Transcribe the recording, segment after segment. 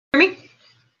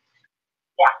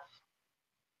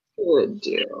Good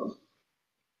deal.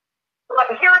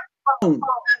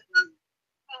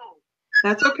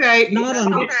 That's okay.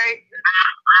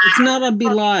 It's not on Be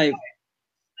Live.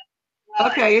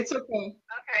 Okay, it's okay.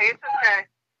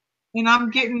 And I'm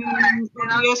getting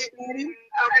OBS started.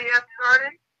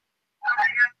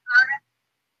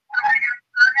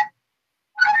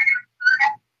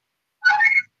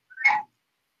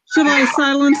 Should I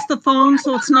silence the phone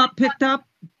so it's not picked up?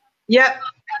 Yep.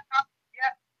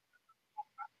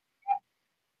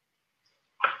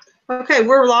 Okay,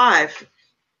 we're live.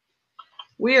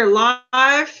 We are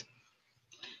live.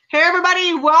 Hey,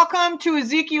 everybody. Welcome to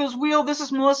Ezekiel's Wheel. This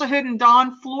is Melissa Hood and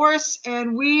Dawn Flores,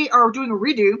 and we are doing a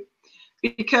redo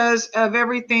because of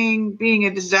everything being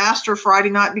a disaster Friday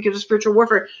night because of spiritual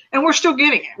warfare. And we're still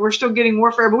getting it. We're still getting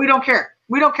warfare, but we don't care.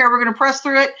 We don't care. We're going to press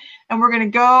through it, and we're going to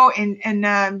go.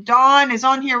 And Dawn is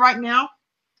on here right now.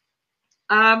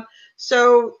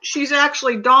 So she's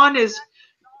actually, Dawn is,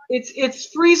 it's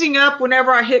freezing up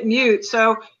whenever I hit mute.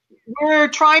 So we're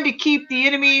trying to keep the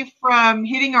enemy from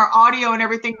hitting our audio and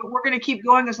everything, but we're going to keep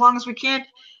going as long as we can.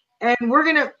 And we're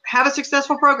going to have a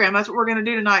successful program. That's what we're going to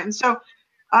do tonight. And so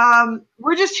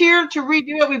we're just here to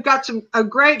redo it. We've got a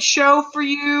great show for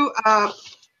you.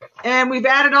 And we've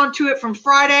added on to it from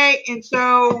Friday. And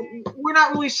so we're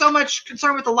not really so much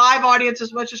concerned with the live audience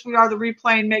as much as we are the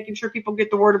replay and making sure people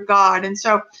get the word of God. And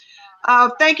so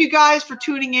thank you guys for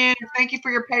tuning in. Thank you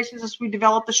for your patience as we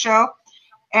develop the show.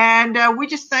 And we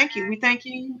just thank you. We thank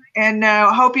you and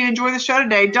hope you enjoy the show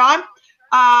today. Dawn,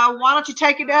 why don't you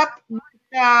take it up with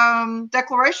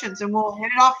declarations and we'll hit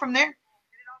it off from there.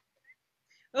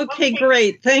 Okay,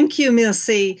 great. Thank you,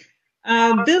 Missy.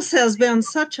 This has been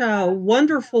such a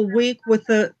wonderful week with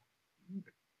the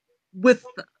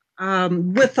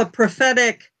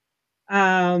prophetic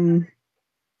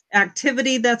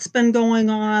activity that's been going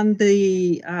on.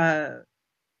 The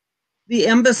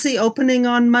embassy opening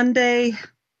on Monday.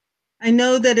 I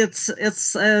know that it's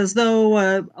as though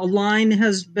a line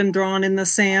has been drawn in the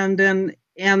sand, and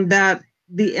that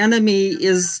the enemy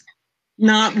is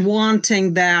not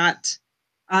wanting that,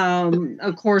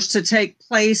 of course, to take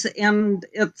place. And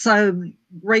it's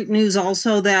great news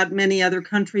also that many other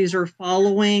countries are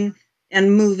following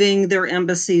and moving their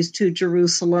embassies to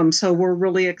Jerusalem. So we're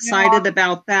really excited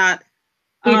about that.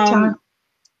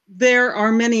 There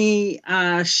are many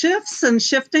shifts and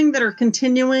shifting that are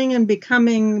continuing and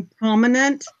becoming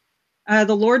prominent.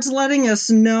 The Lord's letting us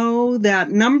know that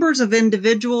the number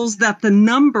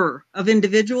of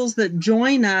individuals that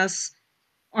join us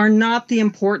are not the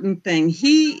important thing.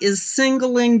 He is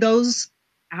singling those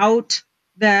out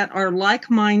that are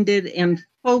like-minded and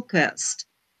focused.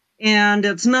 And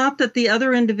it's not that the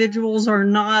other individuals are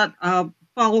not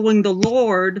following the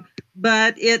Lord,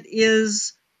 but it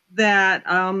is that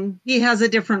he has a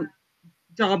different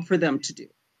job for them to do.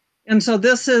 And so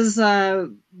this is,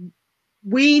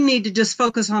 we need to just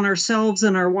focus on ourselves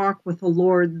and our walk with the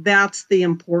Lord. That's the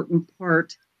important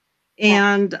part.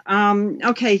 And,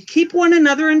 okay, keep one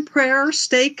another in prayer,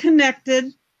 stay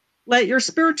connected, let your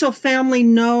spiritual family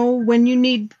know when you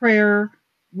need prayer.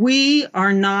 We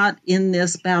are not in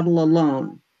this battle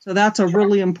alone. So that's a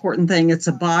really important thing. It's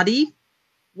a body.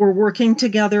 We're working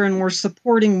together and we're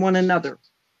supporting one another.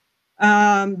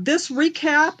 This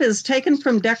recap is taken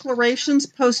from declarations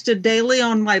posted daily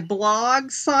on my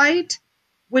blog site,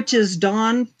 which is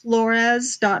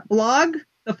dawnflores.blog.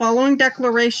 The following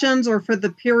declarations are for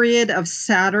the period of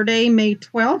Saturday, May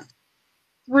 12th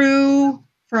through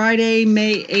Friday,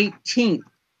 May 18th.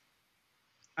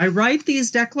 I write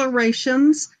these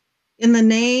declarations in the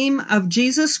name of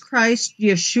Jesus Christ,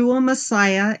 Yeshua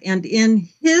Messiah, and in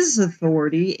his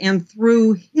authority and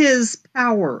through his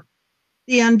power.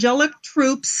 The angelic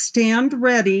troops stand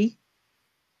ready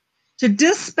to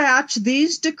dispatch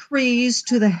these decrees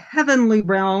to the heavenly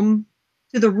realm,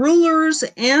 to the rulers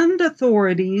and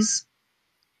authorities,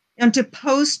 and to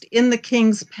post in the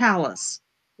king's palace.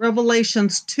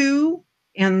 Revelations 2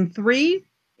 and 3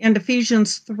 and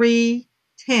Ephesians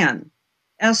 3:10.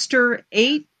 Esther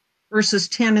 8 verses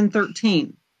 10 and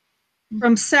 13.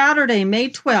 From Saturday, May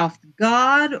 12th,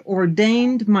 God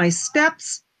ordained my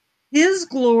steps. His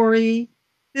glory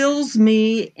fills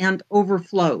me and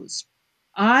overflows.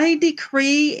 I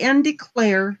decree and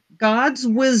declare God's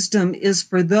wisdom is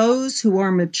for those who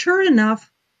are mature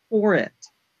enough for it.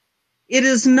 It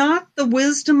is not the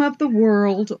wisdom of the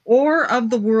world or of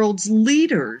the world's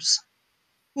leaders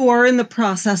who are in the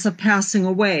process of passing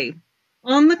away.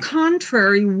 On the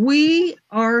contrary, we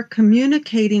are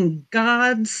communicating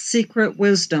God's secret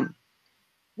wisdom,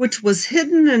 which was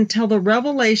hidden until the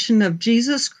revelation of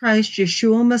Jesus Christ,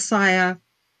 Yeshua Messiah,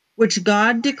 which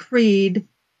God decreed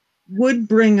would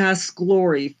bring us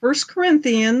glory. 1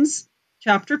 Corinthians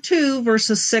chapter 2,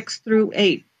 verses 6 through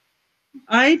 8.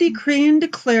 I decree and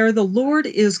declare the Lord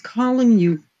is calling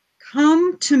you.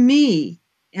 Come to me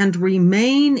and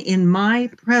remain in my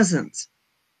presence.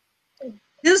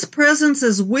 His presence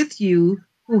is with you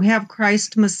who have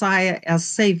Christ Messiah as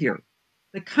Savior.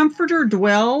 The Comforter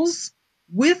dwells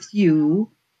with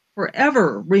you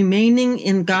forever. Remaining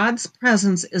in God's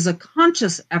presence is a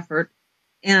conscious effort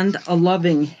and a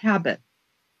loving habit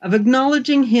of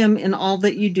acknowledging Him in all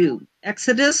that you do.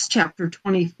 Exodus chapter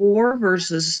 24,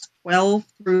 verses 12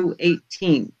 through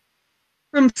 18.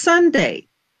 From Sunday,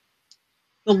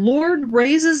 the Lord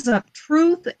raises up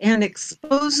truth and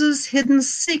exposes hidden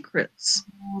secrets.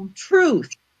 Truth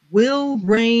will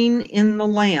reign in the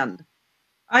land.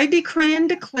 I decree and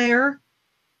declare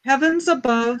heavens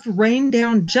above rain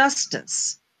down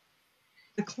justice.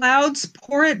 The clouds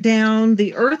pour it down,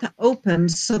 the earth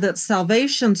opens so that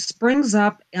salvation springs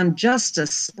up and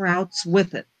justice sprouts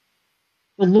with it.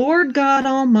 The Lord God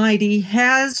Almighty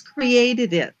has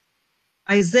created it.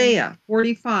 Isaiah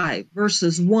 45,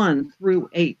 verses 1 through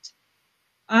 8.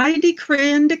 I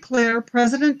decree and declare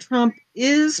President Trump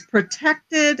is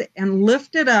protected and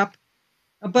lifted up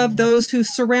above those who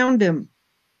surround him.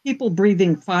 People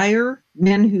breathing fire,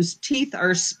 men whose teeth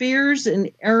are spears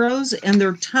and arrows, and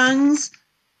their tongues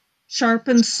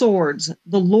sharpened swords.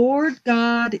 The Lord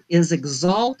God is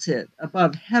exalted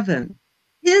above heaven.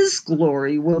 His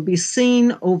glory will be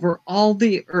seen over all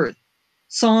the earth.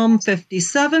 Psalm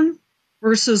 57,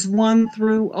 verses 1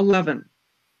 through 11.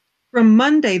 From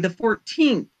Monday the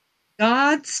 14th,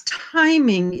 God's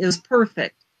timing is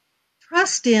perfect.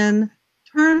 Trust in,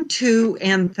 turn to,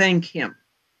 and thank Him.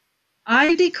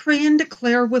 I decree and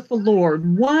declare with the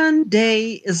Lord, one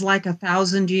day is like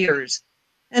 1,000 years,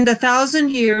 and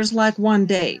 1,000 years like one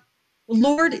day. The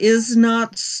Lord is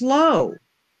not slow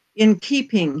in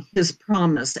keeping His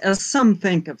promise, as some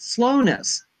think of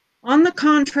slowness. On the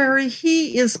contrary,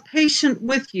 He is patient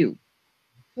with you.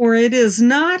 For it is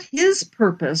not His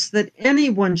purpose that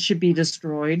anyone should be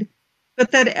destroyed,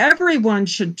 but that everyone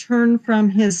should turn from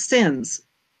his sins.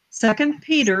 2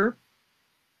 Peter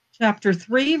chapter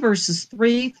 3, verses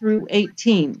 3 through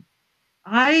 18.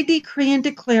 I decree and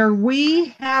declare we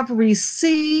have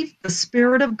received the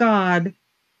Spirit of God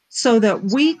so that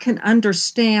we can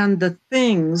understand the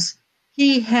things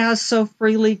He has so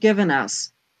freely given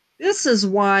us. This is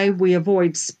why we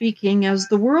avoid speaking as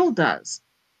the world does,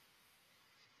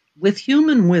 with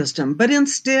human wisdom, but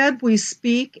instead we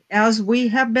speak as we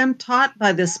have been taught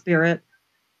by the Spirit,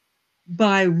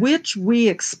 by which we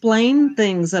explain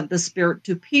things of the Spirit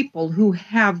to people who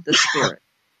have the Spirit.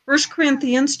 1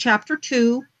 Corinthians chapter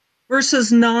 2,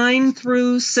 verses 9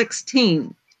 through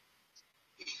 16.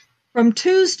 From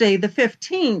Tuesday the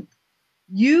 15th,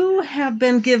 you have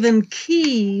been given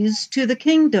keys to the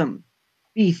kingdom.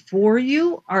 Before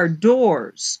you are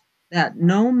doors that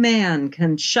no man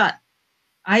can shut.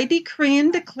 I decree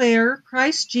and declare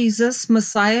Christ Jesus,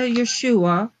 Messiah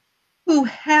Yeshua, who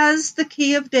has the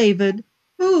key of David,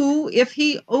 who, if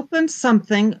He opens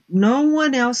something, no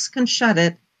one else can shut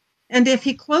it, and if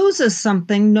He closes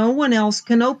something, no one else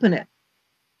can open it.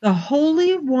 The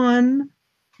Holy One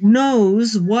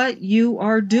knows what you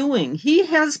are doing. He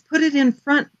has put in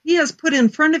front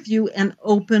of you an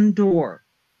open door,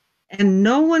 and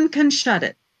no one can shut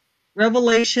it.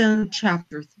 Revelation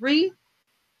chapter 3,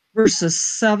 verses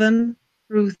 7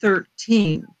 through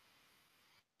 13.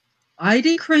 I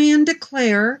decree and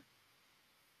declare,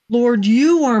 Lord,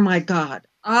 you are my God.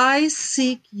 I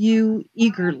seek you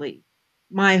eagerly.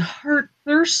 My heart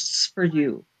thirsts for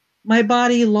you. My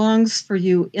body longs for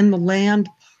you in the land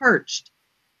parched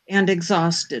and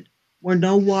exhausted, where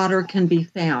no water can be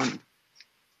found.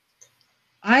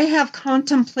 I have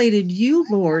contemplated you,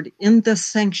 Lord, in the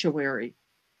sanctuary,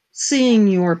 seeing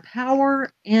your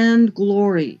power and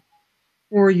glory,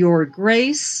 for your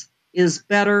grace is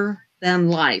better than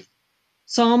life.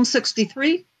 Psalm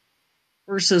 63,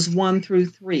 verses 1 through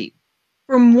 3.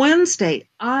 From Wednesday,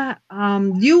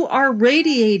 you are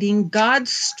radiating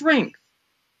God's strength,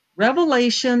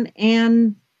 revelation,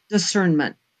 and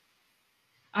discernment.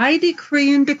 I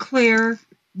decree and declare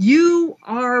you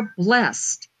are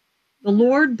blessed. The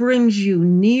Lord brings you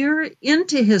near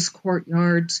into His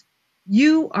courtyards.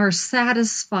 You are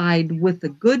satisfied with the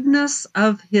goodness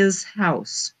of His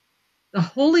house, the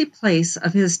holy place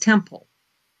of His temple.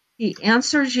 He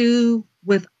answers you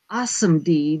with awesome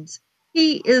deeds.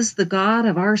 He is the God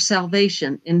of our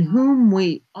salvation, in whom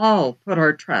we all put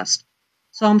our trust.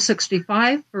 Psalm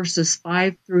 65, verses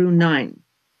 5 through 9.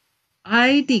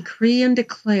 I decree and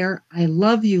declare, I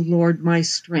love you, Lord, my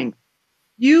strength.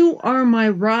 You are my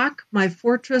rock, my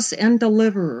fortress and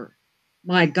deliverer,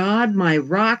 my God, my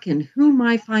rock in whom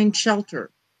I find shelter,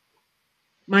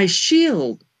 my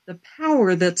shield, the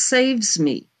power that saves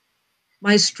me,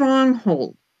 my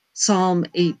stronghold. Psalm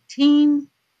 18,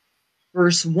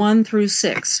 verse 1 through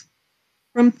 6.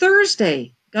 From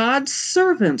Thursday, God's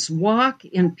servants walk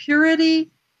in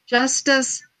purity,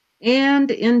 justice,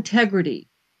 and integrity.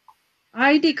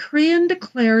 I decree and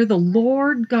declare the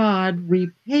Lord God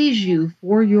repays you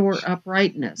for your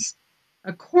uprightness,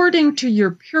 according to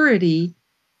your purity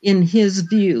in his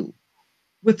view.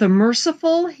 With the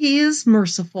merciful, he is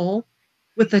merciful.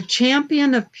 With the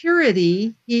champion of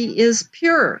purity, he is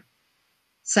pure.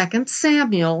 2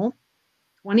 Samuel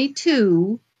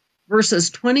 22, verses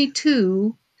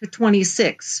 22 to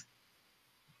 26.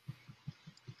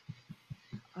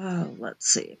 Let's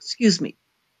see, excuse me.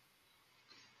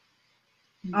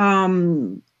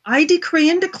 I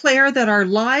decree and declare that our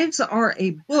lives are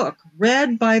a book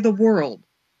read by the world.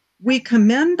 We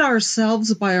commend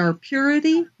ourselves by our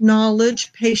purity,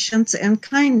 knowledge, patience, and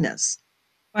kindness,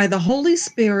 by the Holy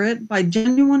Spirit, by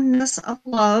genuineness of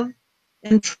love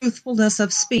and truthfulness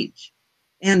of speech,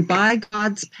 and by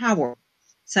God's power.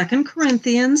 2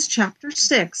 Corinthians chapter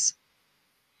 6,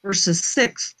 verses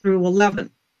 6 through 11.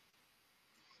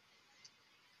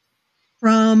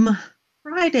 From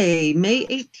Friday, May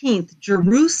 18th,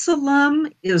 Jerusalem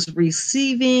is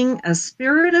receiving a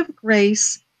spirit of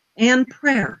grace and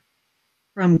prayer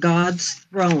from God's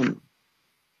throne.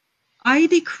 I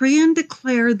decree and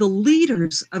declare the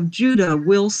leaders of Judah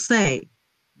will say,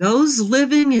 those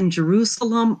living in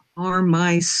Jerusalem are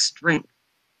my strength.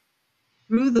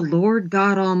 Through the Lord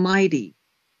God Almighty,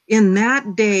 in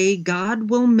that day God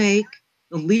will make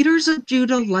the leaders of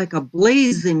Judah like a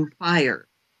blazing fire,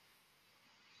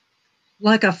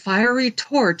 like a fiery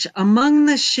torch among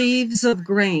the sheaves of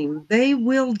grain. They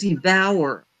will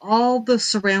devour all the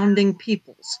surrounding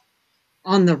peoples,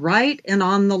 on the right and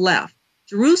on the left.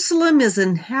 Jerusalem is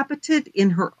inhabited in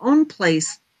her own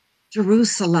place,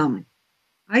 Jerusalem.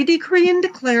 I decree and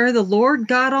declare the Lord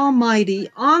God Almighty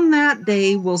on that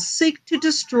day will seek to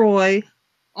destroy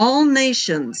all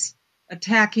nations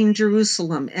attacking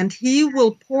Jerusalem, and he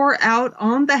will pour out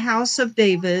on the house of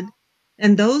David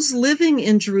and those living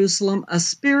in Jerusalem a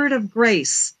spirit of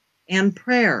grace and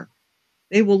prayer.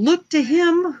 They will look to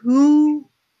him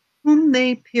whom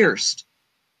they pierced.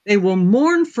 They will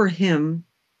mourn for him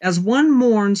as one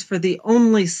mourns for the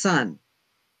only son.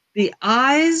 The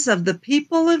eyes of the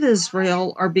people of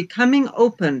Israel are becoming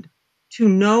opened to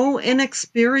know and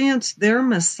experience their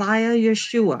Messiah,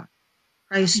 Yeshua,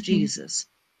 Christ Jesus.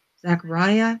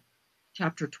 Zechariah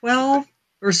chapter 12,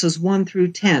 verses 1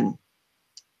 through 10.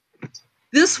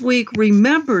 This week,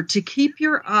 remember to keep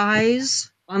your eyes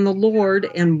on the Lord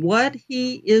and what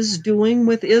he is doing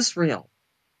with Israel,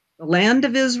 the land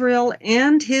of Israel,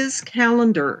 and his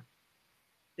calendar.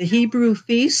 The Hebrew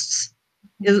feasts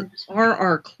are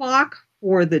our clock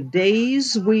for the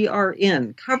days we are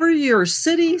in. Cover your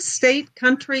city, state,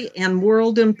 country, and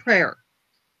world in prayer.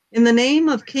 In the name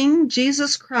of King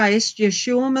Jesus Christ,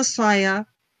 Yeshua Messiah,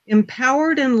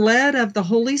 empowered and led of the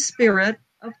Holy Spirit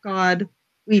of God,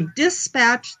 we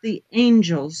dispatch the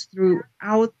angels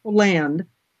throughout the land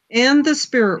and the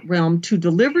spirit realm to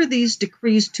deliver these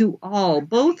decrees to all,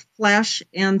 both flesh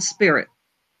and spirit.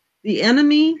 The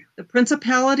enemy, the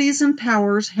principalities and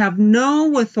powers, have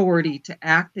no authority to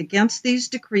act against these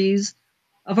decrees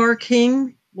of our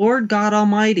King, Lord God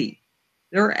Almighty.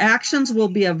 Their actions will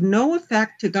be of no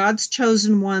effect to God's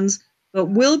chosen ones, but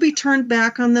will be turned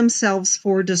back on themselves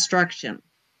for destruction.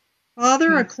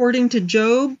 Father, according to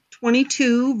Job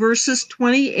 22, verses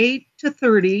 28 to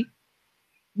 30,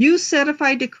 you said if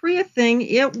I decree a thing,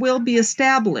 it will be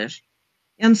established.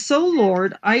 And so,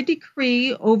 Lord, I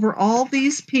decree over all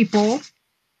these people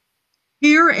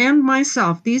here and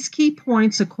myself these key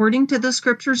points according to the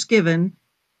scriptures given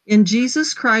in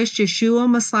Jesus Christ, Yeshua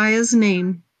Messiah's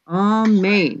name.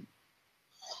 Amen.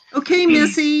 Okay,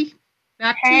 Missy,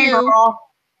 back to you. Girl.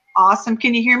 Awesome.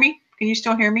 Can you hear me? Can you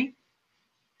still hear me?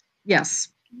 Yes.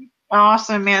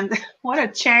 Awesome, man. What a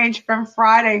change from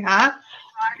Friday, huh?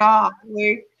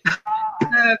 Golly.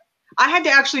 I had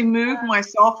to actually move my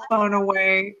cell phone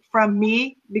away from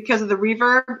me because of the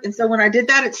reverb. And so when I did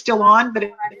that, it's still on, but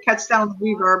it cuts down the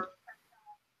reverb.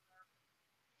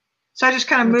 So I just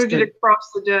kind of moved it across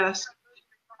the desk.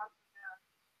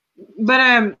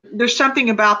 But there's something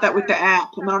about that with the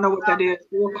app. I don't know what that is.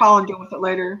 We'll call and deal with it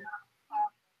later.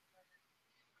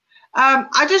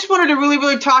 I just wanted to really,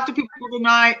 really talk to people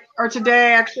tonight or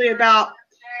today actually about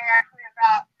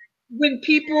when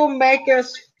people make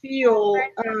us feel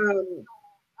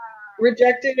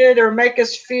rejected or make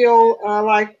us feel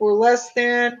like we're less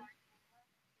than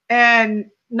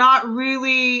and not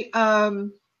really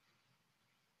part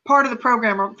of the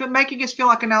program, or making us feel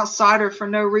like an outsider for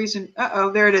no reason.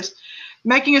 There it is.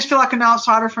 Making us feel like an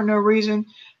outsider for no reason,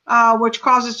 which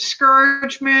causes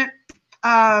discouragement,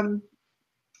 and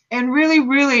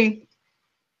really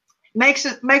makes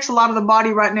a lot of the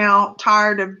body right now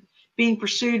tired of being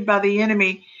pursued by the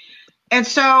enemy. And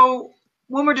so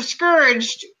when we're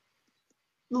discouraged,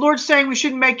 the Lord's saying we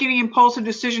shouldn't make any impulsive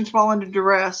decisions while under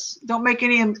duress. Don't make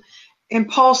any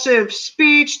impulsive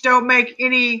speech. Don't make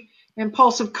any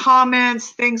impulsive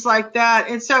comments, things like that.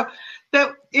 And so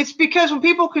that it's because when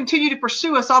people continue to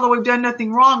pursue us, although we've done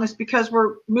nothing wrong, it's because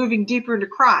we're moving deeper into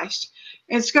Christ.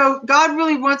 And so God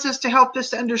really wants us to help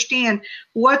us to understand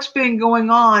what's been going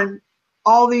on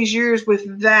all these years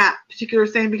with that particular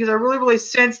thing, because I really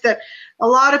sense that a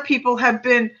lot of people have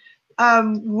been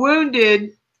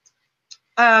wounded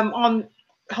on.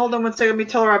 Hold on one second. Let me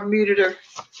tell her I've muted her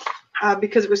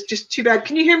because it was just too bad.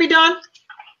 Can you hear me, Don?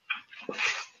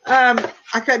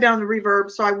 I cut down the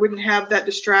reverb so I wouldn't have that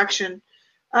distraction.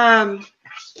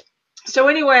 So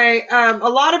anyway, a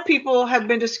lot of people have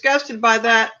been disgusted by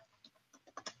that.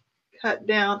 Cut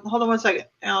down. Hold on one second.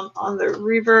 Down on the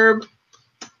reverb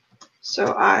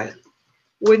so I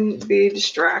wouldn't be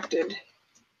distracted.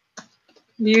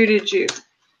 Muted you.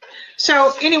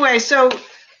 So anyway, so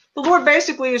the Lord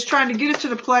basically is trying to get us to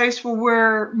the place where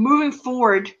we're moving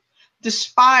forward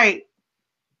despite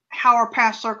how our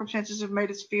past circumstances have made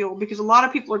us feel, because a lot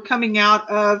of people are coming out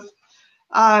of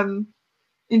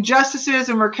injustices,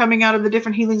 and we're coming out of the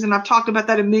different healings, and I've talked about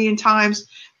that a million times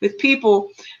with people.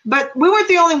 But we weren't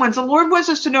the only ones. The Lord wants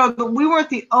us to know that we weren't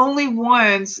the only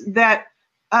ones that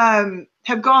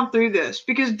have gone through this,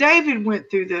 because David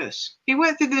went through this. He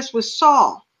went through this with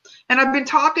Saul. And I've been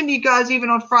talking to you guys even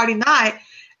on Friday night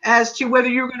as to whether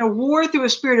you're going to war through a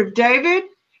spirit of David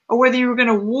or whether you were going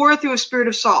to war through a spirit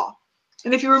of Saul.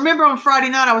 And if you remember on Friday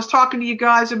night, I was talking to you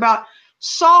guys about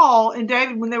Saul and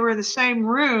David when they were in the same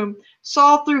room.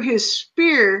 Saul threw his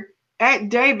spear at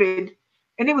David,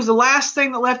 and it was the last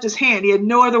thing that left his hand. He had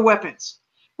no other weapons.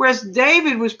 Whereas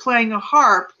David was playing a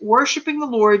harp, worshiping the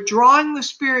Lord, drawing the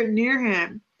Spirit near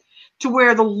him, to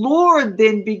where the Lord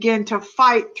then began to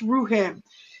fight through him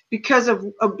because of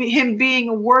him being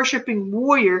a worshiping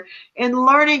warrior and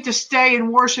learning to stay and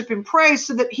worship and praise,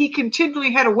 so that he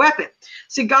continually had a weapon.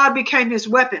 See, God became his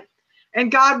weapon.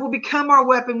 And God will become our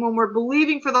weapon when we're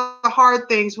believing for the hard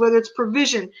things, whether it's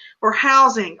provision or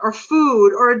housing or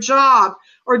food or a job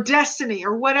or destiny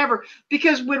or whatever.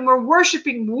 Because when we're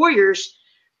worshiping warriors,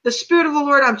 the Spirit of the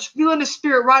Lord, I'm feeling the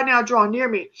Spirit right now draw near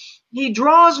me. He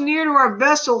draws near to our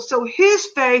vessel, so his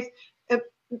faith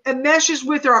meshes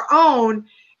with our own,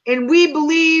 and we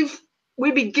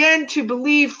begin to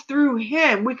believe through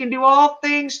him. We can do all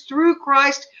things through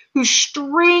Christ who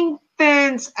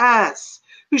strengthens us,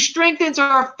 who strengthens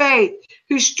our faith,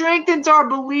 who strengthens our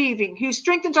believing, who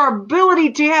strengthens our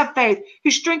ability to have faith,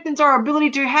 who strengthens our ability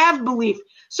to have belief.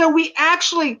 So we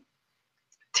actually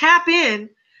tap in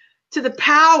to the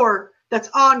power that's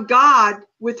on God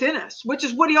within us, which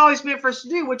is what he always meant for us to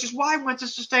do, which is why he wants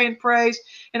us to stay in praise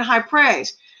and high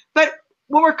praise. But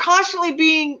when we're constantly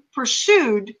being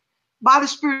pursued by the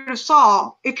spirit of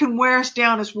Saul, it can wear us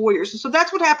down as warriors. And so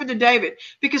that's what happened to David,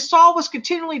 because Saul was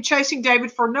continually chasing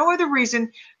David for no other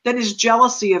reason than his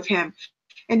jealousy of him.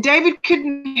 And David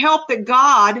couldn't help that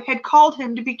God had called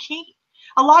him to be king.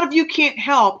 A lot of you can't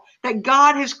help that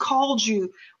God has called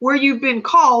you where you've been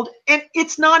called, and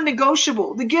it's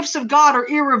non-negotiable. The gifts of God are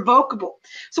irrevocable.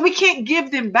 So we can't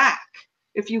give them back,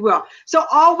 if you will. So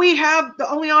the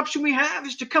only option we have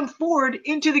is to come forward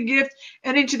into the gift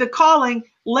and into the calling,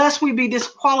 lest we be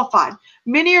disqualified.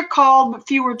 Many are called, but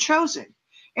few are chosen.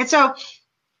 And so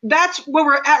that's where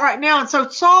we're at right now. And so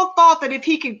Saul thought that if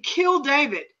he could kill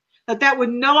David, that would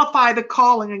nullify the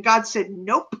calling. And God said,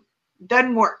 nope.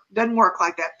 Doesn't work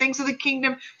like that. Things of the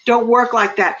kingdom don't work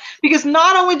like that. Because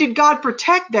not only did God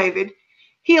protect David,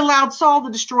 he allowed Saul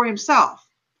to destroy himself,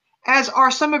 as are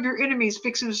some of your enemies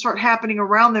fixing to start happening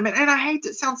around them. And I hate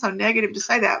to sound so negative to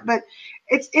say that, but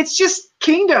it's just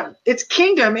kingdom. It's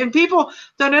kingdom. And people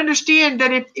don't understand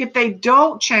that if they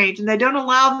don't change and they don't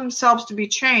allow themselves to be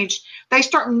changed, they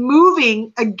start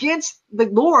moving against the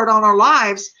Lord on our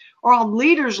lives or on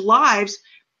leaders' lives,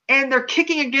 and they're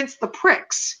kicking against the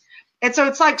pricks. And so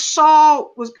it's like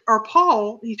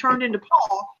Paul, he turned into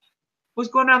Paul, was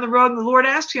going down the road, and the Lord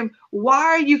asked him, why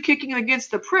are you kicking against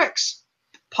the pricks,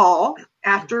 Paul?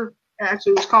 Actually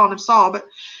was calling him Saul. But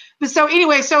so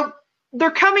anyway, so they're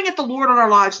coming at the Lord on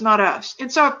our lives, not us.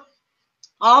 And so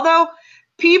although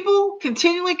People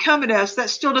continually come at us.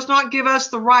 That still does not give us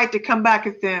the right to come back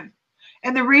at them.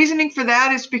 And the reasoning for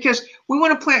that is because we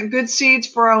want to plant good seeds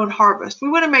for our own harvest. We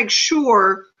want to make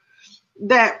sure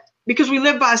that because we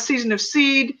live by a season of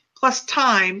seed plus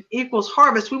time equals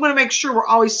harvest, we want to make sure we're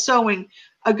always sowing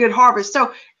a good harvest.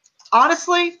 So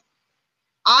honestly,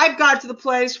 I've got to the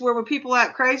place where when people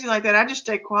act crazy like that, I just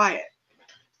stay quiet.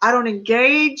 I don't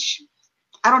engage.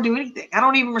 I don't do anything. I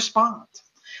don't even respond.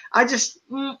 I just,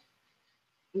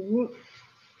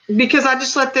 because I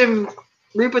just let them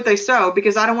reap what they sow,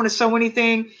 because I don't want to sow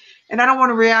anything and I don't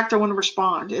want to react. I want to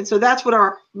respond. And so that's what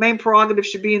our main prerogative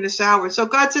should be in this hour. So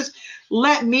God says,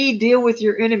 let me deal with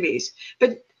your enemies.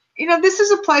 But, this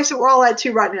is a place that we're all at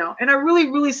too right now. And I really,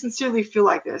 really sincerely feel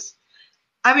like this.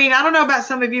 I mean, I don't know about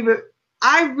some of you, but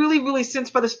I really, really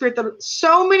sense by the Spirit that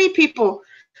so many people,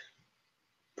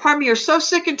 are so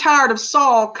sick and tired of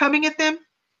Saul coming at them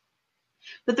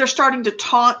that they're starting to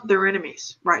taunt their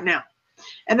enemies right now.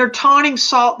 And they're taunting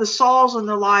the Sauls in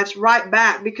their lives right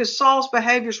back because Saul's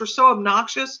behaviors were so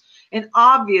obnoxious and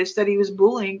obvious that he was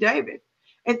bullying David.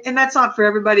 And that's not for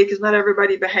everybody, because not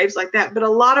everybody behaves like that. But a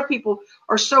lot of people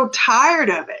are so tired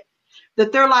of it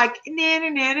that they're like, nah, nah,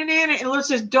 nah, nah, nah. And the Lord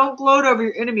says, don't gloat over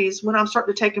your enemies when I'm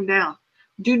starting to take them down.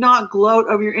 Do not gloat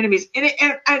over your enemies.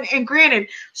 And granted,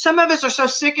 some of us are so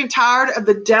sick and tired of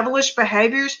the devilish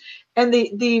behaviors and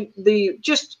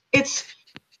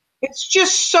it's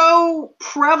just so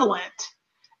prevalent.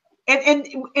 And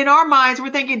in our minds, we're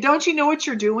thinking, don't you know what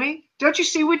you're doing? Don't you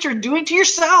see what you're doing to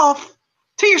yourself?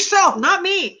 To yourself, not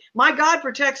me. My God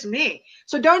protects me.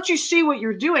 So don't you see what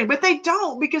you're doing? But they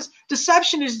don't, because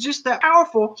deception is just that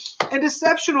powerful, and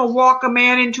deception will walk a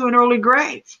man into an early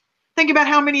grave. Think about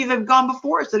how many have gone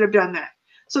before us that have done that.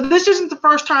 So this isn't the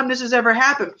first time this has ever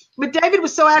happened. But David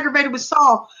was so aggravated with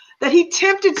Saul that he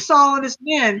tempted Saul and his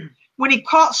men when he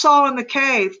caught Saul in the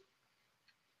cave.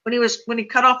 When he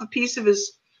cut off a piece of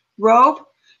his robe,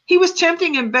 he was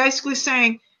tempting him, basically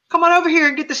saying, come on over here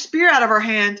and get the spear out of our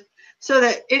hand. So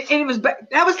that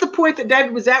that was the point that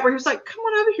David was at, where he was like, come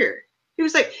on over here.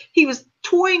 He was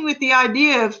toying with the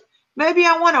idea of, maybe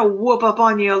I want to whoop up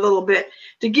on you a little bit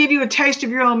to give you a taste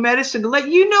of your own medicine, to let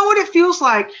you know what it feels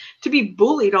like to be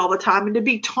bullied all the time and to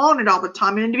be taunted all the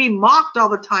time and to be mocked all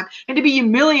the time and to be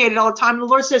humiliated all the time. And the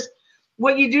Lord says,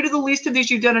 what you do to the least of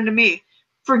these, you've done unto me.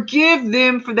 Forgive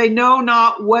them, for they know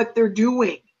not what they're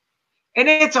doing. And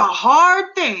it's a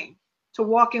hard thing to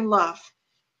walk in love.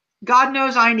 God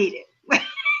knows I need it.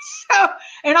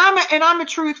 And I'm a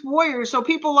truth warrior, so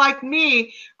people like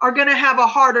me are going to have a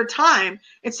harder time.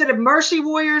 Instead of mercy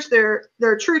warriors, they're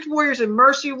truth warriors and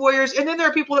mercy warriors. And then there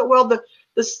are people that wield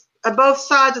both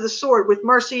sides of the sword with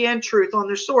mercy and truth on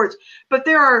their swords. But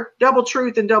there are double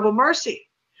truth and double mercy.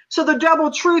 So the double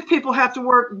truth people have to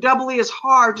work doubly as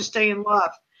hard to stay in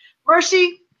love.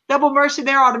 Mercy, double mercy,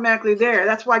 they're automatically there.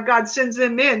 That's why God sends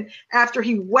them in after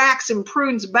he whacks and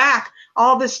prunes back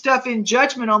all this stuff in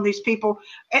judgment on these people.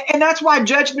 And that's why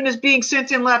judgment is being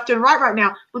sent in left and right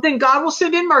now. But then God will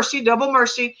send in mercy, double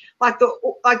mercy, like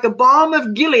the balm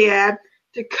of Gilead,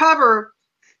 to cover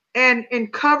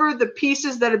and cover the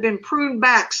pieces that have been pruned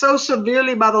back so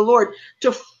severely by the Lord,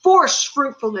 to force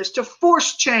fruitfulness, to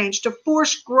force change, to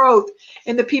force growth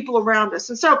in the people around us.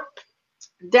 And so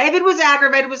David was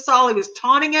aggravated with Saul. He was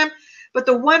taunting him. But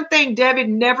the one thing David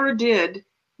never did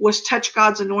was touch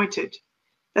God's anointed.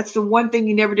 That's the one thing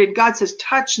he never did. God says,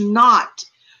 touch not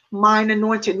mine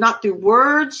anointed, not through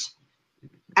words,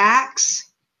 acts,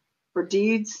 or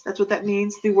deeds. That's what that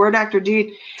means, through word, act, or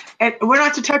deed. And we're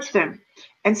not to touch them.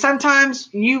 And sometimes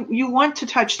you want to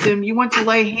touch them. You want to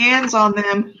lay hands on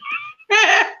them.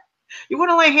 You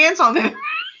want to lay hands on them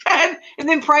and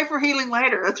then pray for healing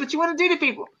later. That's what you want to do to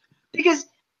people. Because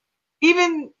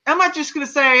I'm not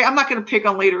going to pick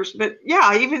on leaders, but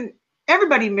yeah, even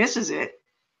everybody misses it.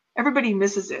 Everybody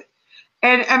misses it.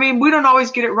 And I mean, we don't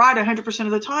always get it right 100%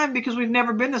 of the time because we've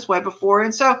never been this way before.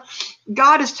 And so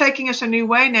God is taking us a new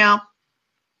way now.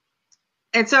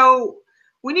 And so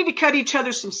we need to cut each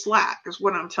other some slack, is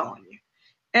what I'm telling you.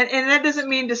 And that doesn't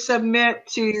mean to submit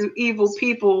to evil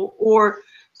people or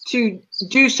to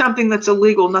do something that's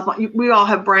illegal. Nothing. We all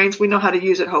have brains. We know how to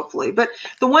use it, hopefully. But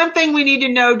the one thing we need to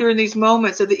know during these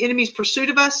moments of the enemy's pursuit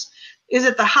of us is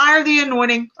that the higher the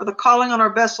anointing or the calling on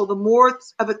our vessel, the more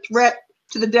of a threat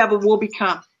to the devil will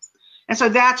become. And so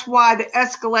that's why the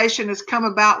escalation has come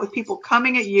about with people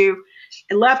coming at you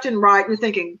and left and right. You're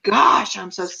thinking, gosh,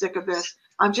 I'm so sick of this.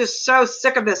 I'm just so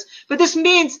sick of this. But this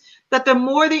means that the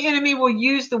more the enemy will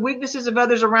use the weaknesses of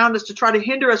others around us to try to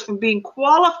hinder us from being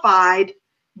qualified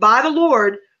by the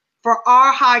Lord for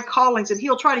our high callings. And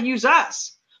he'll try to use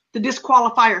us to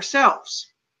disqualify ourselves.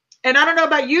 And I don't know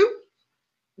about you,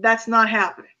 that's not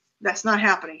happening. That's not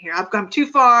happening here. I've come too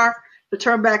far to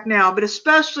turn back now, but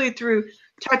especially through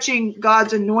touching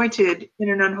God's anointed in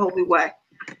an unholy way.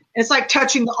 It's like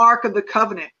touching the Ark of the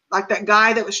Covenant, like that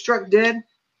guy that was struck dead.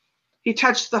 He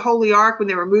touched the Holy Ark when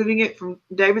they were moving it from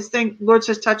David's thing. The Lord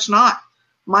says, touch not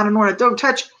mine anointed. Don't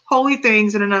touch holy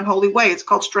things in an unholy way. It's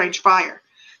called strange fire.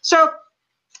 So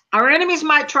our enemies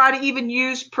might try to even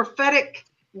use prophetic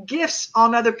gifts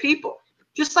on other people,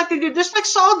 just like they did, just like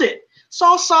Saul did.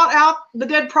 Saul sought out the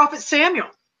dead prophet Samuel.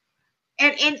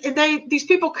 And these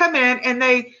people come in and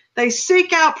they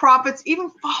seek out prophets, even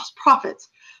false prophets,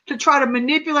 to try to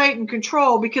manipulate and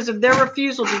control because of their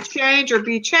refusal to change or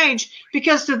be changed,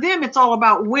 because to them it's all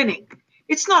about winning.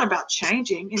 It's not about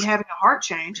changing and having a heart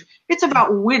change. It's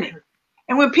about winning.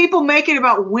 And when people make it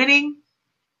about winning,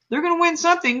 they're going to win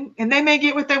something, and they may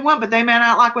get what they want, but they may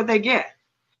not like what they get.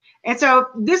 And so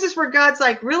this is where God's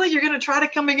like, really? You're going to try to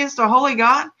come against a holy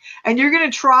God? And you're going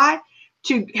to try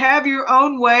to have your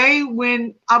own way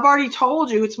when I've already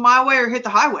told you it's my way or hit the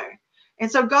highway?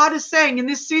 And so God is saying in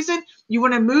this season, you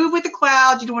want to move with the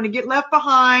clouds. You don't want to get left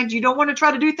behind. You don't want to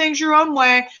try to do things your own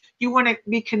way. You want to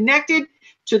be connected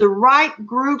to the right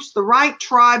groups, the right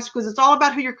tribes, because it's all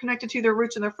about who you're connected to, their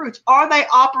roots and their fruits. Are they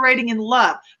operating in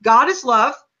love? God is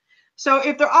love. So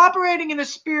if they're operating in the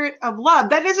spirit of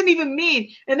love, that doesn't even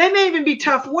mean, and they may even be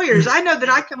tough warriors. I know that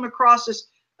I come across as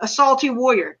a salty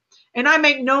warrior, and I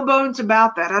make no bones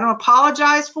about that. I don't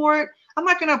apologize for it. I'm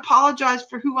not going to apologize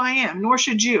for who I am, nor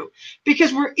should you,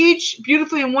 because we're each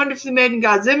beautifully and wonderfully made in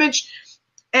God's image.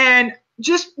 And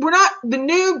we're not, the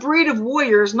new breed of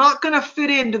warriors not going to fit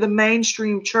into the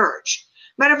mainstream church.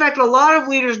 Matter of fact, a lot of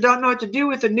leaders don't know what to do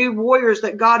with the new warriors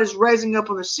that God is raising up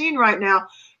on the scene right now,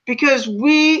 because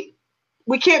we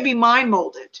can't be mind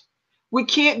molded. We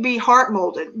can't be heart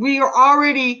molded. We are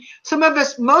already, some of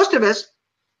us, most of us,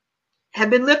 have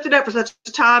been lifted up for such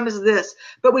a time as this,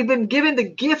 but we've been given the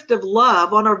gift of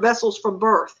love on our vessels from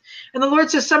birth. And the Lord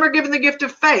says some are given the gift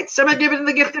of faith, some are given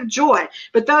the gift of joy,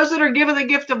 but those that are given the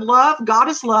gift of love, God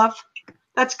is love.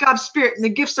 That's God's spirit, and the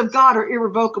gifts of God are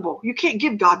irrevocable. You can't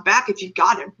give God back if you've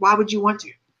got him. Why would you want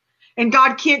to? And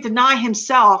God can't deny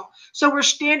himself. So we're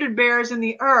standard bearers in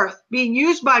the earth, being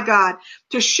used by God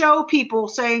to show people,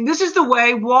 saying, this is the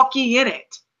way, walk ye in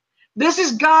it. This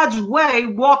is God's way,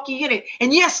 walk ye in it.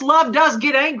 And yes, love does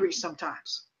get angry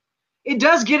sometimes. It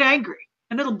does get angry,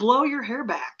 and it'll blow your hair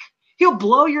back. He'll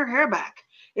blow your hair back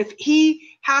if he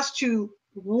has to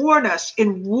warn us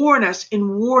and warn us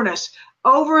and warn us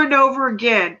over and over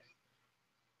again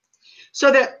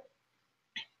so that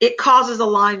it causes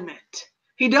alignment.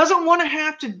 He doesn't want to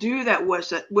have to do that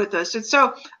with us. And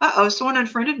so, someone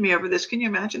unfriended me over this. Can you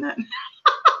imagine that?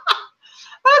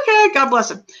 Okay, God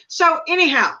bless him. So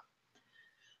anyhow,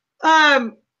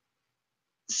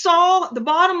 Saul, the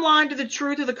bottom line to the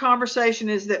truth of the conversation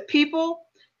is that people,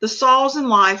 the Sauls in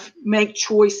life, make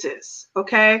choices,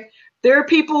 okay? There are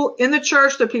people in the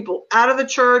church, there are people out of the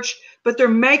church, but they're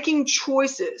making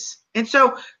choices. And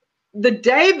so the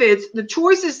Davids, the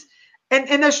choices,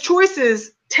 and those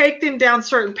choices take them down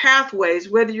certain pathways,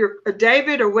 whether you're a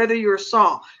David or whether you're a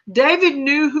Saul. David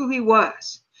knew who he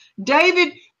was.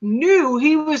 David knew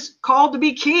he was called to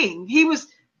be king.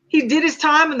 He did his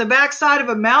time in the backside of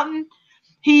a mountain.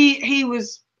 He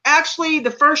was actually,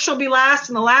 the first shall be last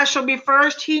and the last shall be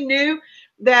first. He knew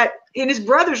that, and his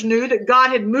brothers knew that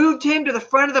God had moved him to the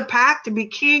front of the pack to be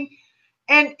king.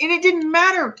 And it didn't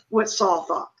matter what Saul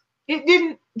thought.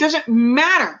 It doesn't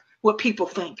matter what people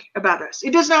think about us.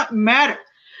 It does not matter,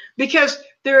 because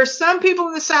there are some people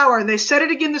in this hour, and they said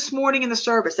it again this morning in the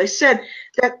service. They said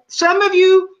that some of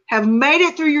you have made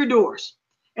it through your doors.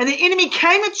 And the enemy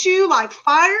came at you like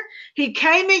fire. He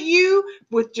came at you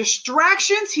with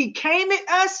distractions. He came at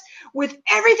us with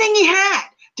everything he had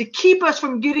to keep us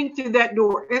from getting through that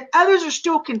door. And others are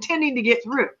still contending to get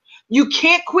through. You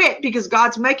can't quit, because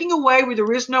God's making a way where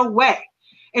there is no way.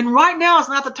 And right now is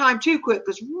not the time to quit,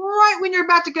 because right when you're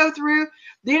about to go through,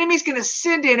 the enemy's going to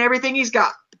send in everything he's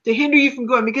got to hinder you from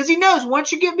going, because he knows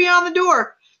once you get beyond the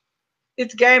door,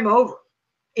 it's game over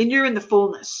and you're in the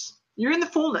fullness. You're in the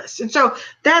fullness. And so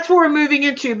that's what we're moving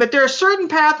into. But there are certain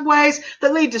pathways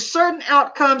that lead to certain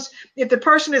outcomes if the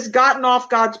person has gotten off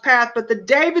God's path, but the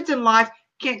Davids in life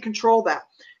can't control that.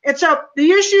 And so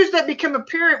the issues that become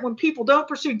apparent when people don't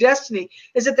pursue destiny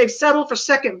is that they've settled for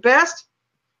second best,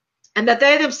 and that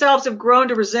they themselves have grown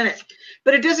to resent it.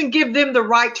 But it doesn't give them the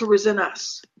right to resent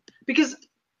us, because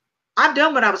I've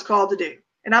done what I was called to do,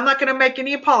 and I'm not going to make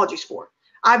any apologies for it.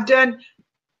 I've done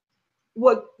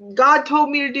what God told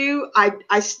me to do.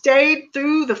 I stayed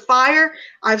through the fire.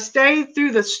 I've stayed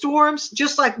through the storms,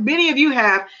 just like many of you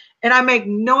have. And I make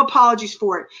no apologies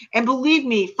for it. And believe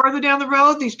me, further down the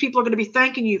road, these people are going to be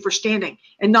thanking you for standing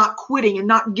and not quitting and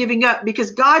not giving up,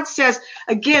 because God says,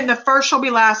 again, the first shall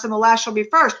be last and the last shall be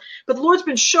first. But the Lord's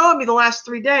been showing me the last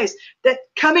 3 days that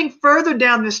coming further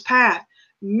down this path,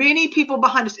 many people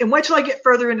behind us, and wait till I get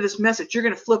further into this message, you're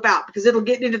going to flip out because it'll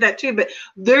get into that too, but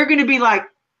they're going to be like,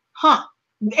 huh.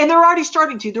 And they're already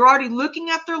starting to. They're already looking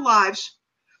at their lives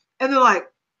and they're like,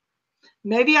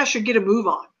 maybe I should get a move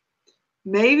on.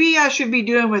 Maybe I should be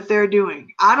doing what they're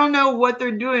doing. I don't know what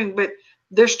they're doing, but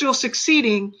they're still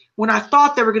succeeding when I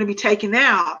thought they were going to be taken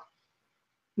out.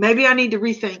 Maybe I need to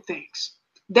rethink things.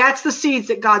 That's the seeds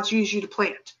that God's used you to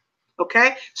plant.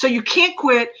 Okay? So you can't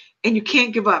quit and you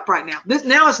can't give up right now.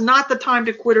 Now is not the time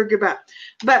to quit or give up.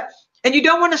 And you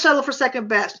don't want to settle for second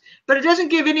best. But it doesn't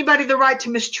give anybody the right to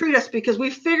mistreat us because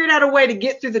we figured out a way to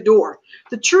get through the door.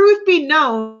 The truth be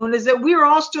known is that we are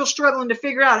all still struggling to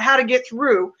figure out how to get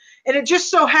through. And it just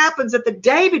so happens that the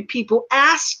David people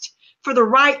asked for the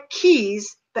right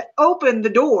keys that opened the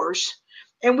doors.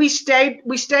 And we stayed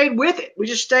with it. We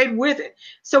just stayed with it.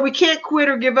 So we can't quit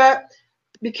or give up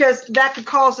because that could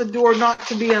cause the door not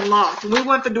to be unlocked. And we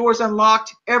want the doors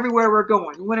unlocked everywhere we're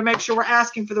going. We want to make sure we're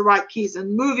asking for the right keys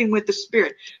and moving with the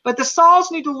Spirit. But the Sauls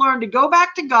need to learn to go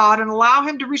back to God and allow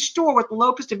Him to restore what the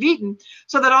locusts have eaten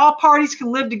so that all parties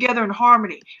can live together in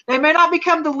harmony. They may not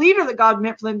become the leader that God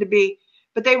meant for them to be,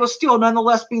 but they will still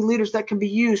nonetheless be leaders that can be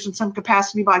used in some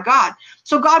capacity by God.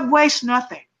 So God wastes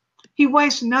nothing. He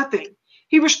wastes nothing.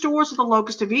 He restores what the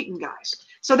locusts have eaten, guys.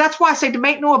 So that's why I say to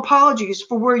make no apologies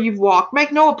for where you've walked.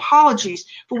 Make no apologies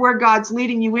for where God's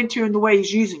leading you into and the way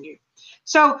He's using you.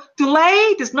 So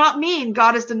delay does not mean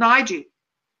God has denied you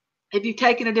if you've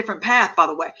taken a different path, by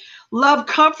the way. Love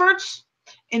comforts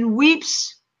and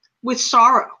weeps with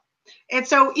sorrow. And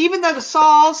so even though the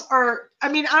Sauls are,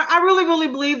 I really, really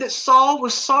believe that Saul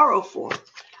was sorrowful.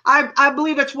 I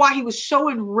believe that's why he was so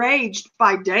enraged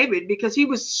by David, because he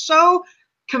was so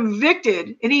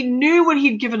convicted and he knew what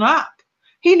he'd given up.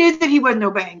 He knew that he wasn't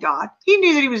obeying God. He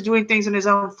knew that he was doing things in his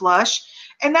own flesh.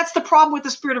 And that's the problem with the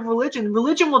spirit of religion.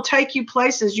 Religion will take you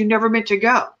places you never meant to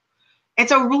go. And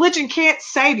so religion can't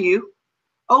save you.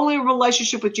 Only a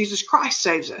relationship with Jesus Christ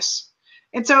saves us.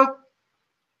 And so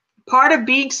part of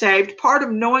being saved, part of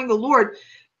knowing the Lord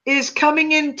is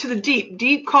coming into the deep.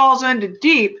 Deep calls unto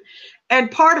deep.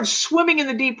 And part of swimming in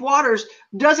the deep waters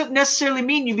doesn't necessarily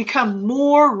mean you become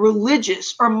more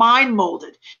religious or mind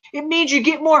molded. It means you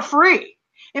get more free.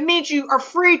 It means you are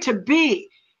free to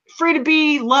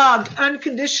be loved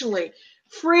unconditionally,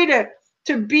 free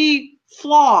to be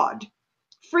flawed,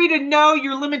 free to know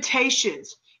your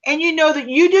limitations. And you know that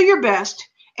you do your best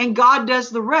and God does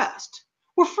the rest.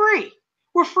 We're free.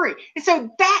 We're free. And so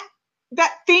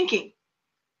that thinking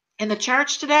in the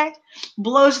church today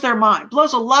blows their mind,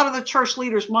 blows a lot of the church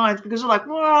leaders' minds, because they're like,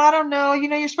 well, I don't know,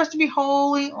 you're supposed to be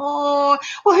holy. Oh,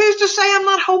 well, who's to say I'm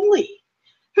not holy?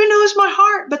 Who knows my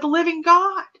heart but the living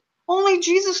God? Only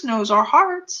Jesus knows our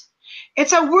hearts. And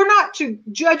so we're not to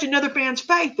judge another man's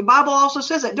faith. The Bible also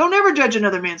says that. Don't ever judge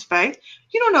another man's faith.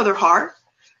 You don't know their heart.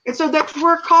 And so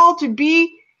we're called to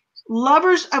be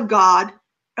lovers of God,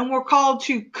 and we're called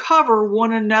to cover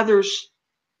one another's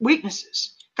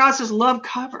weaknesses. God says love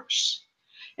covers.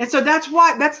 And so that's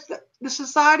why the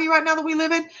society right now that we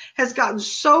live in has gotten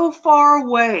so far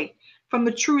away from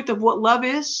the truth of what love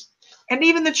is. And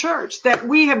even the church, that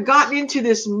we have gotten into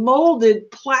this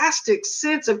molded plastic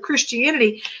sense of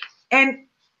Christianity, and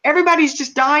everybody's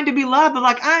just dying to be loved. They're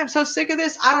like, I am so sick of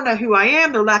this. I don't know who I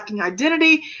am. They're lacking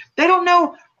identity. They don't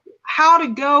know how to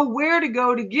go, where to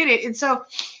go to get it. And so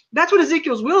that's what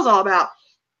Ezekiel's will is all about.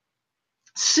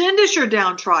 Send us your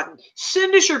downtrodden.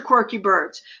 Send us your quirky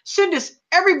birds. Send us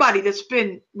everybody that's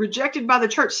been rejected by the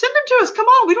church. Send them to us. Come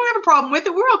on. We don't have a problem with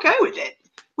it. We're okay with it.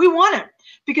 We want it.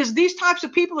 Because these types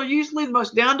of people are usually the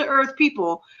most down-to-earth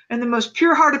people and the most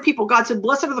pure-hearted people. God said,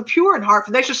 blessed are the pure in heart,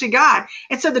 for they shall see God.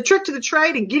 And so the trick to the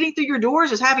trade in getting through your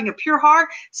doors is having a pure heart.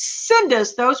 Send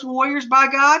us those warriors by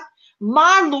God.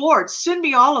 My Lord, send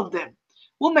me all of them.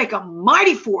 We'll make a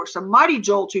mighty force, a mighty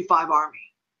Joel 2:5 army.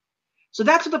 So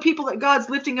that's what the people that God's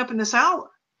lifting up in this hour.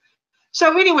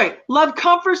 So anyway, love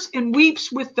comforts and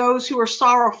weeps with those who are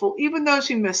sorrowful, even those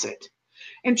who miss it.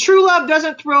 And true love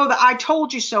doesn't throw the I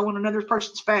told you so in another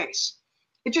person's face.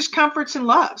 It just comforts and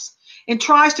loves and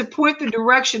tries to point the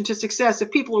direction to success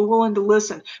if people are willing to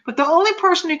listen. But the only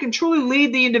person who can truly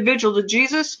lead the individual to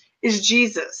Jesus is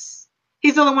Jesus.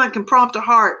 He's the only one that can prompt a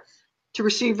heart to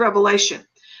receive revelation.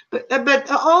 But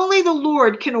only the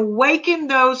Lord can awaken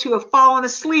those who have fallen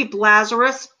asleep,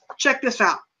 Lazarus. Check this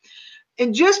out.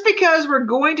 And just because we're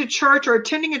going to church or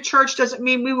attending a church doesn't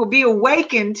mean we will be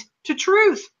awakened to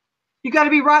truth. You got to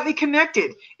be rightly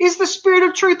connected. Is the Spirit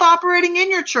of truth operating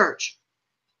in your church?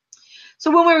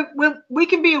 So when we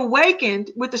can be awakened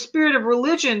with the spirit of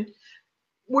religion,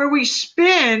 where we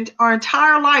spend our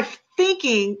entire life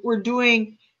thinking we're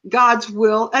doing God's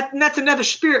will, and that's another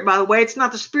spirit, by the way. It's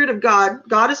not the Spirit of God.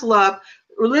 God is love.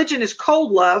 Religion is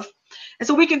cold love. And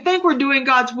so we can think we're doing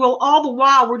God's will, all the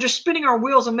while we're just spinning our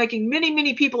wheels and making many,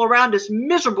 many people around us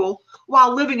miserable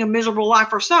while living a miserable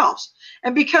life ourselves.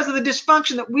 And because of the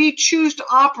dysfunction that we choose to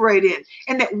operate in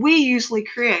and that we usually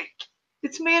create.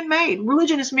 It's man-made.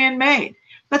 Religion is man-made.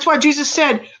 That's why Jesus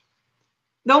said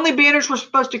the only banners we're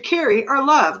supposed to carry are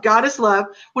love. God is love.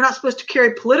 We're not supposed to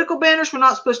carry political banners. We're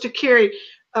not supposed to carry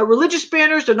religious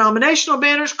banners, denominational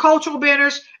banners, cultural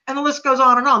banners, and the list goes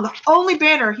on and on. The only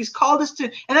banner he's called us to,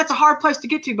 and that's a hard place to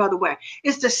get to, by the way,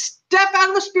 is to step out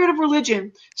of the spirit of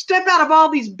religion, step out of all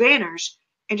these banners,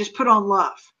 and just put on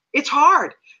love. It's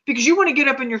hard because you want to get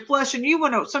up in your flesh and you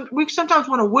want to, we sometimes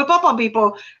want to whip up on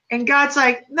people, and God's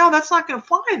like, no, that's not going to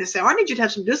fly in this hour. I need you to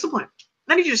have some discipline.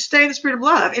 I need you to stay in the spirit of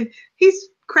love. And he's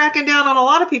cracking down on a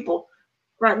lot of people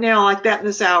right now like that in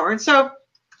this hour. And so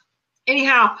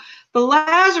anyhow, the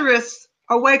Lazarus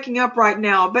are waking up right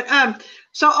now. But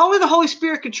so only the Holy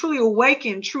Spirit can truly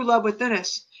awaken true love within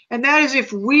us. And that is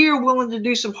if we are willing to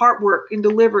do some heart work and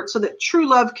deliver it so that true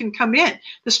love can come in.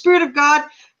 The Spirit of God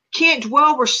can't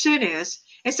dwell where sin is.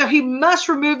 And so he must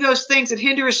remove those things that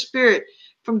hinder his spirit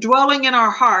from dwelling in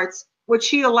our hearts, which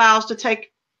he allows to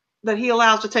take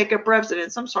up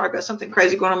residence. I'm sorry about something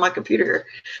crazy going on my computer here.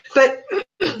 But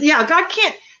yeah, God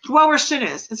can't dwell where sin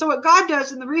is. And so what God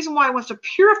does, and the reason why he wants to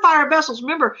purify our vessels,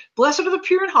 remember, blessed are the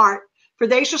pure in heart, for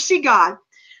they shall see God.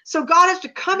 So God has to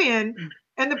come in.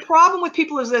 And the problem with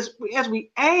people is this: as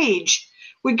we age,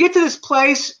 we get to this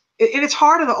place, and it's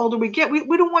harder the older we get.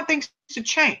 We don't want things to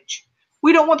change.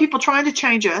 We don't want people trying to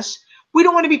change us. We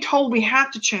don't want to be told we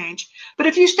have to change. But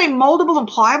if you stay moldable and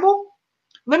pliable,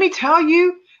 let me tell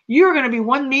you, you're going to be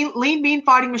one lean, mean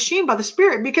fighting machine by the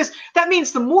Spirit, because that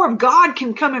means the more of God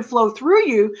can come and flow through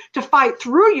you to fight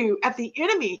through you at the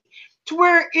enemy, to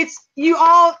where it's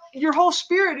your whole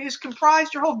spirit is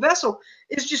comprised, your whole vessel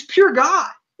is just pure God.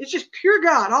 It's just pure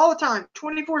God all the time,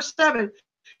 24/7.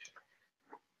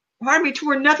 Pardon me, to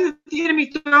where nothing that the enemy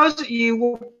throws at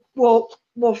you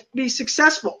will be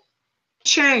successful.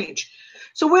 Change.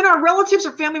 So when our relatives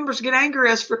or family members get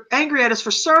angry at us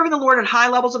for serving the Lord at high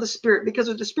levels of the Spirit because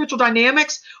of the spiritual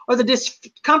dynamics or the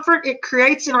discomfort it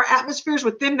creates in our atmospheres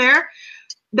with them there,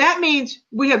 that means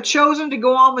we have chosen to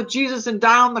go on with Jesus and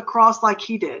die on the cross like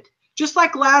he did, just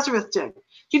like Lazarus did.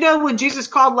 You know, when Jesus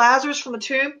called Lazarus from the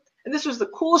tomb, and this was the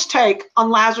coolest take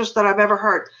on Lazarus that I've ever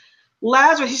heard.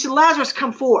 He said, Lazarus,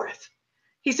 come forth.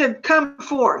 He said, come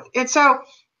forth. And so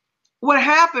what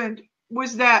happened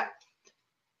was that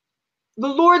the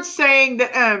Lord saying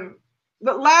that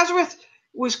Lazarus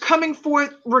was coming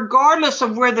forth regardless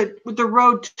of where the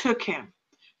road took him.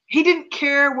 He didn't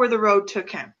care where the road took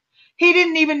him. He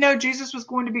didn't even know Jesus was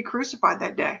going to be crucified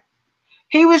that day.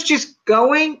 He was just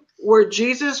going where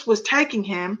Jesus was taking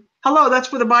him. Hello,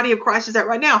 that's where the body of Christ is at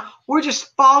right now. We're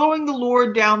just following the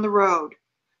Lord down the road.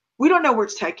 We don't know where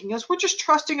it's taking us. We're just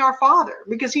trusting our Father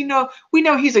because we know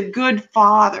he's a good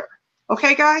Father.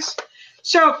 Okay, guys?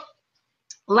 So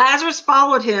Lazarus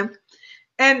followed him,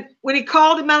 and when he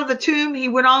called him out of the tomb, he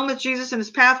went on with Jesus in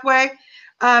his pathway,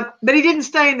 but he didn't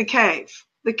stay in the cave.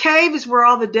 The cave is where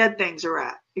all the dead things are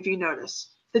at, if you notice.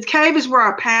 The cave is where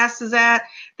our past is at.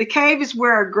 The cave is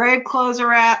where our grave clothes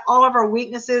are at, all of our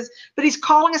weaknesses, but he's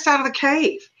calling us out of the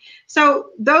cave. So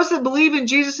those that believe in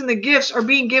Jesus and the gifts are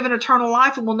being given eternal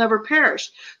life and will never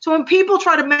perish. So when people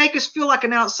try to make us feel like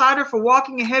an outsider for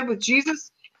walking ahead with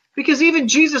Jesus, because even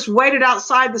Jesus waited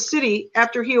outside the city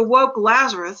after he awoke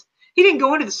Lazarus. He didn't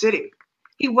go into the city.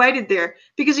 He waited there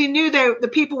because he knew the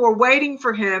people were waiting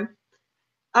for him.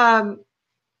 Then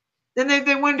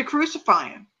they wanted to crucify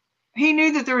him. He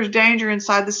knew that there was danger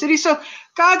inside the city. So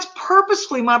God's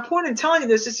purposefully, my point in telling you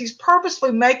this is he's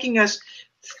purposefully making us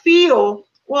feel,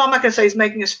 well, I'm not going to say he's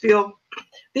making us feel.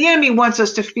 The enemy wants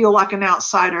us to feel like an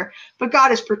outsider, but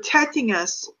God is protecting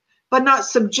us, but not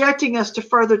subjecting us to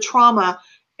further trauma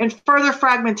and further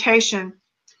fragmentation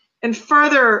and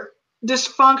further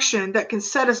dysfunction that can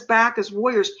set us back as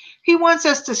warriors. He wants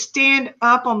us to stand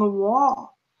up on the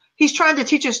wall. He's trying to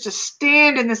teach us to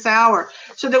stand in this hour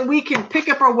so that we can pick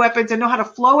up our weapons and know how to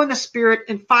flow in the Spirit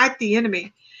and fight the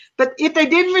enemy. But if they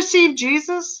didn't receive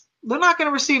Jesus, they're not going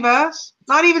to receive us,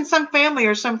 not even some family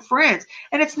or some friends.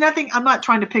 And it's nothing, I'm not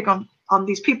trying to pick on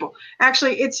these people.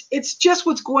 Actually, it's just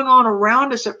what's going on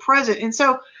around us at present. And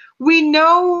so we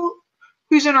know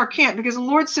who's in our camp because the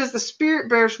Lord says the Spirit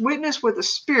bears witness with the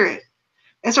Spirit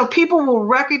And so people will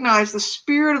recognize the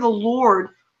Spirit of the Lord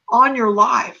on your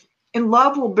life, and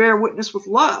love will bear witness with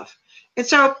love. And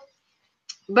so,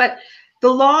 but the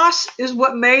loss is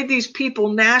what made these people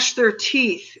gnash their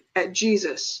teeth at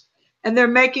Jesus. And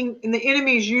and the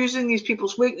enemy is using these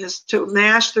people's weakness to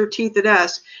gnash their teeth at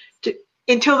us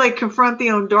until they confront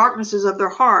the own darknesses of their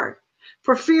heart,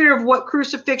 for fear of what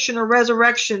crucifixion or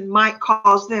resurrection might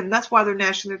cause them. That's why they're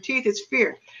gnashing their teeth. It's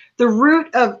fear. The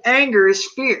root of anger is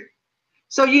fear.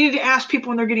 So you need to ask people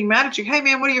when they're getting mad at you, hey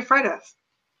man, what are you afraid of?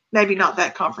 Maybe not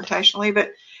that confrontationally,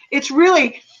 but it's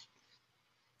really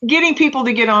getting people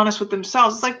to get honest with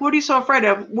themselves. It's like, what are you so afraid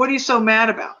of? What are you so mad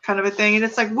about? Kind of a thing. And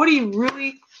it's like, what are you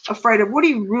really afraid of? What are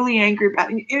you really angry about?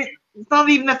 And it's not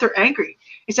even that they're angry.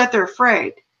 It's that they're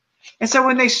afraid. And so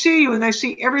when they see you and they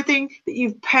see everything that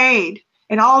you've paid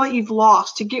and all that you've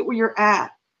lost to get where you're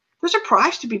at, there's a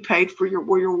price to be paid for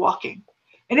where you're walking.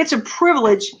 And it's a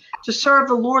privilege to serve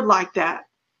the Lord like that.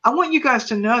 I want you guys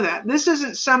to know that. This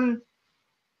isn't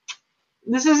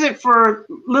for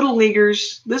little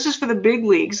leaguers. This is for the big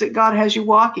leagues that God has you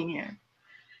walking in.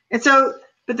 And so,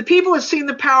 but the people have seen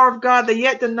the power of God, they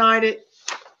yet denied it.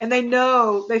 And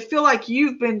they feel like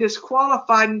you've been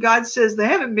disqualified. And God says they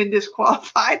haven't been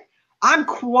disqualified. I'm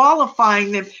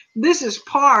qualifying them. This is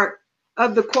part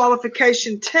of the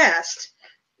qualification test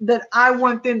that I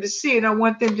want them to see and I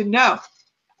want them to know.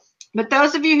 But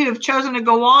those of you who have chosen to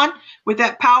go on with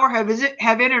that power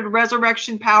have entered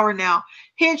resurrection power now.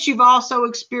 Hence, you've also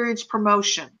experienced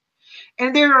promotion.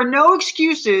 And there are no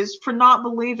excuses for not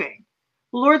believing.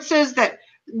 The Lord says that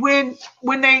when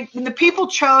the people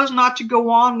chose not to go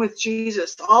on with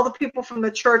Jesus, all the people from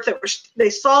the church they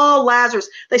saw Lazarus,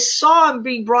 they saw him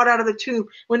being brought out of the tomb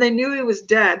when they knew he was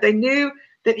dead. They knew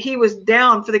that he was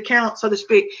down for the count, so to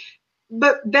speak.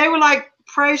 But they were like,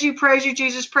 praise you,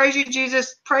 Jesus, praise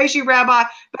you, Rabbi.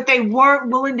 But they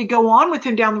weren't willing to go on with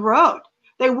him down the road.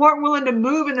 They weren't willing to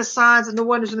move in the signs and the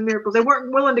wonders and the miracles. They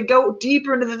weren't willing to go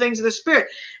deeper into the things of the Spirit.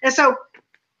 And so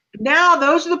now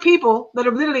those are the people that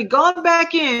have literally gone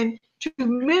back in to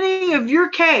many of your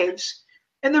caves,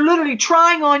 and they're literally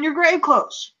trying on your grave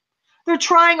clothes. They're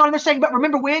trying on, and they're saying, but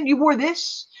remember when you wore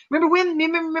this? Remember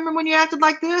when you acted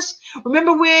like this?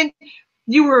 Remember when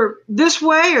you were this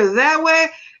way or that way?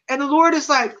 And the Lord is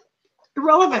like,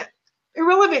 irrelevant.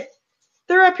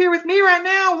 They're up here with me right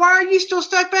now. Why are you still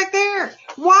stuck back there?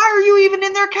 Why are you even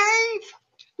in their cave?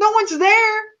 No one's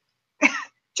there.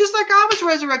 Just like I was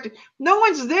resurrected. No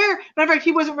one's there. Matter of fact,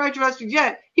 he wasn't resurrected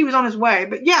yet. He was on his way.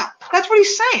 But yeah, that's what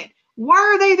he's saying. Why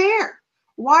are they there?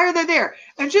 Why are they there?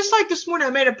 And just like this morning,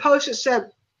 I made a post that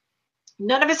said,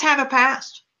 none of us have a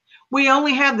past. We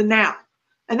only have the now.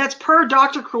 And that's per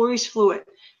Dr. Clarice Fluid.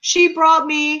 She brought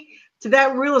me to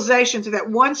that realization, to that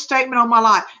one statement on my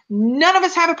life. None of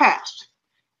us have a past.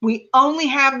 We only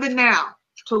have the now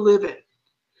to live in.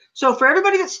 So for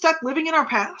everybody that's stuck living in our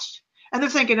past, and they're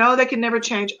thinking, oh, they can never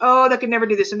change. Oh, they can never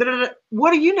do this. And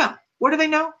what do you know? What do they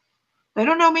know? They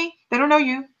don't know me. They don't know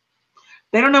you.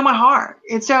 They don't know my heart.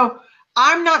 And so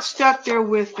I'm not stuck there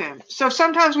with them. So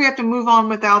sometimes we have to move on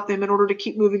without them in order to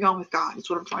keep moving on with God. That's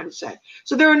what I'm trying to say.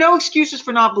 So there are no excuses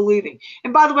for not believing.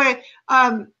 And by the way,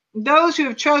 those who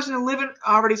have chosen to live in,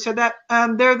 I already said that,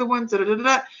 they're the ones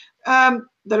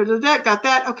got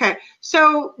that. Okay.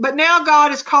 So, but now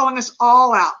God is calling us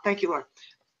all out. Thank you, Lord.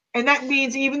 And that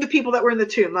means even the people that were in the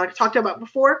tomb, like I talked about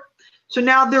before. So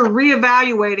now they're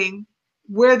reevaluating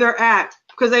where they're at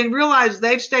because they realize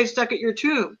they've stayed stuck at your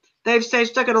tomb. They've stayed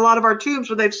stuck at a lot of our tombs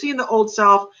where they've seen the old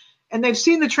self and they've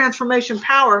seen the transformation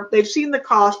power. They've seen the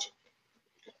cost.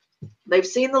 They've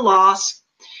seen the loss.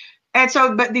 And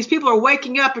so, but these people are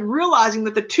waking up and realizing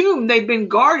that the tomb they've been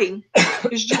guarding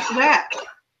is just that.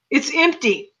 It's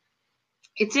empty.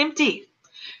 It's empty.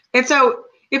 And so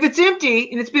if it's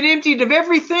empty and it's been emptied of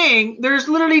everything, there's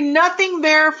literally nothing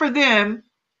there for them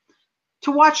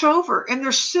to watch over. And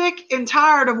they're sick and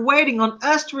tired of waiting on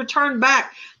us to return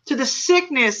back to the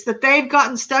sickness that they've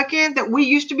gotten stuck in, that we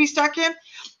used to be stuck in.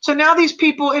 So now these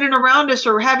people in and around us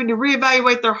are having to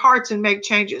reevaluate their hearts and make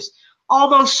changes.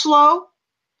 Although slow,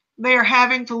 they are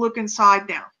having to look inside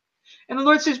now. And the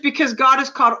Lord says, because God has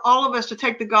called all of us to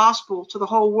take the gospel to the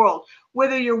whole world,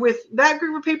 whether you're with that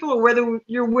group of people or whether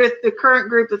you're with the current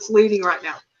group that's leading right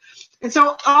now. And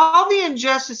so all the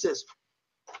injustices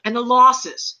and the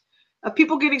losses of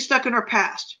people getting stuck in our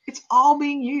past, it's all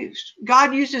being used.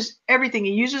 God uses everything.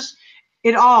 He uses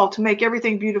it all to make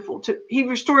everything beautiful. He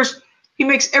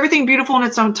makes everything beautiful in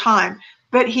its own time,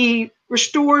 but he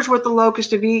restores what the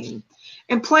locusts have eaten.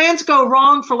 And plans go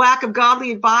wrong for lack of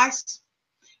godly advice.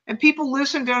 And people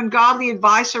listen to ungodly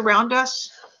advice around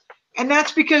us. And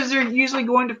that's because they're usually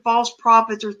going to false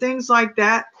prophets or things like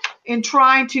that. in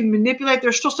trying to manipulate.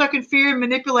 They're still stuck in fear and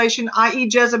manipulation, i.e.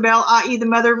 Jezebel, i.e. the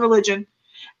mother of religion.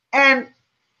 And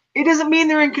it doesn't mean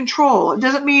they're in control. It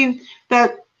doesn't mean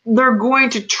that they're going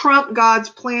to trump God's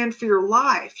plan for your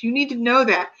life. You need to know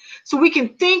that. So we can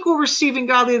think we're receiving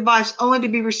godly advice only to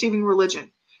be receiving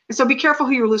religion. And so be careful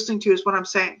who you're listening to is what I'm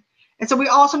saying. And so we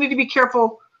also need to be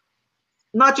careful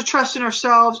not to trust in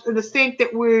ourselves or to think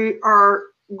that we are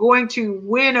going to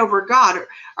win over God,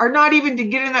 or not even to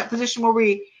get in that position where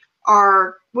we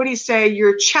are, what do you say,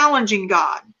 you're challenging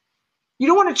God. You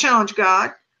don't want to challenge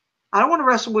God. I don't want to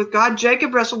wrestle with God.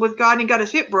 Jacob wrestled with God and he got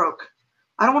his hip broke.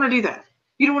 I don't want to do that.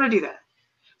 You don't want to do that.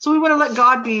 So we want to let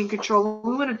God be in control.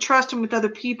 We want to trust him with other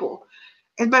people.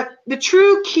 But the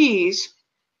true keys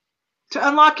to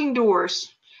unlocking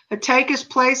doors that take us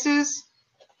places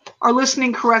are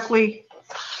listening correctly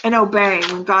and obeying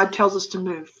when God tells us to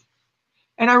move.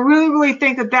 And I really, really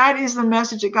think that that is the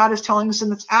message that God is telling us in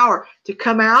this hour, to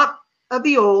come out of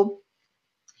the old.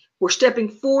 We're stepping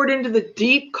forward into the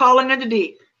deep, calling into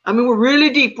deep. I mean, we're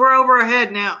really deep. We're over our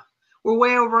head now. We're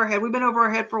way over our head. We've been over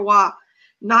our head for a while,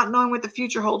 not knowing what the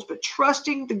future holds, but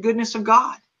trusting the goodness of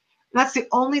God. And that's the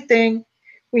only thing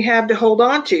we have to hold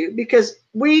on to, because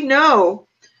we know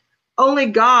only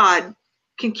God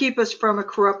can keep us from a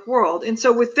corrupt world. And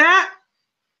so with that,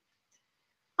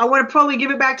 I want to probably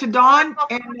give it back to Dawn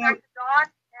and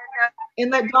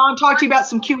let Dawn talk to you about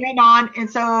some QAnon. And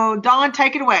so, Dawn,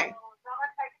 take it away.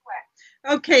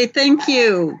 Okay, thank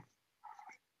you.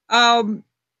 So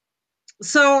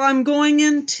I'm going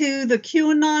into the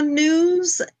QAnon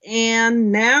news,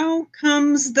 and now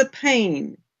comes the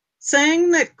pain. Saying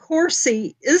that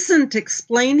Corsi isn't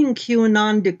explaining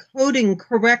QAnon decoding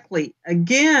correctly.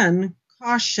 Again,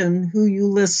 caution who you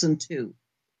listen to.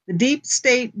 The deep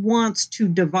state wants to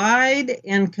divide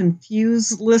and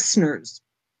confuse listeners.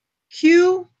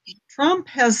 Trump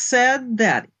has said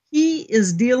that he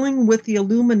is dealing with the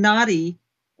Illuminati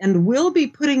and will be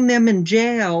putting them in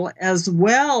jail, as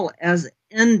well as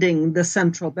ending the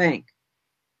central bank.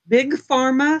 Big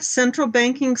Pharma central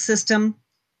banking system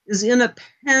is in a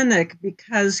panic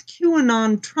because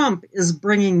QAnon Trump is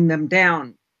bringing them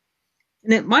down.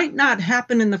 And it might not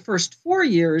happen in the first 4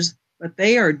 years, but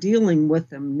they are dealing with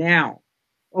them now.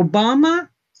 Obama,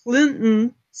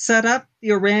 Clinton set up the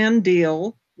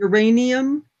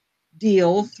uranium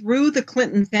deal through the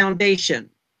Clinton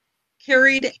Foundation.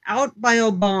 Carried out by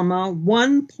Obama,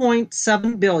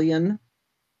 $1.7 billion,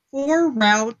 4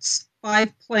 routes,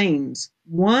 5 planes.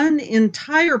 One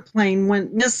entire plane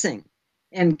went missing,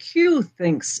 and Q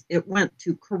thinks it went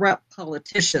to corrupt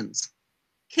politicians.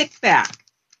 Kickback.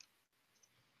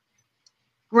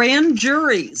 Grand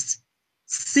juries.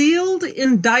 Sealed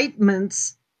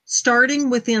indictments starting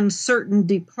within certain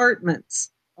departments.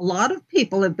 A lot of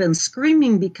people have been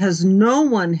screaming because no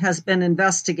one has been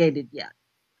investigated yet.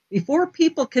 Before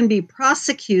people can be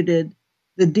prosecuted,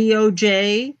 the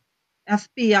DOJ,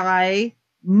 FBI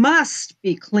must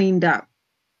be cleaned up.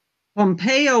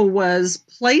 Pompeo was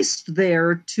placed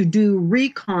there to do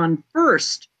recon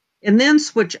first and then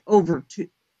switch over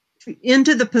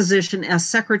into the position as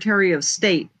Secretary of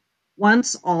State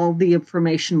once all the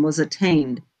information was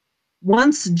attained.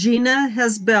 Once Gina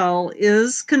Haspel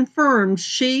is confirmed,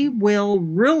 she will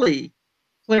really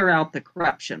clear out the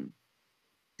corruption.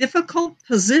 Difficult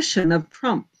position of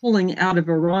Trump pulling out of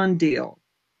Iran deal.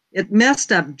 It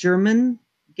messed up German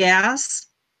gas,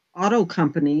 auto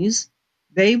companies.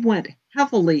 They went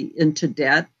heavily into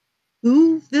debt.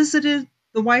 Who visited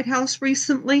the White House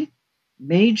recently?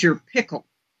 Major pickle.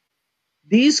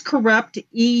 These corrupt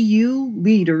EU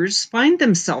leaders find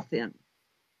themselves in.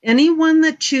 Anyone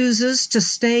that chooses to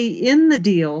stay in the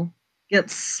deal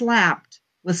gets slapped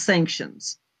with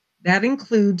sanctions. That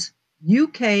includes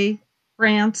UK,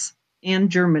 France, and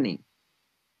Germany.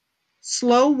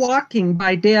 Slow walking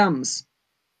by Dems.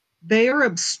 They are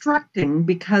obstructing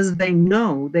because they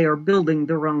know they are building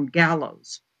their own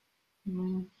gallows.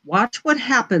 Watch what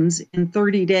happens in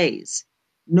 30 days.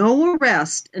 No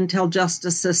arrest until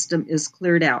justice system is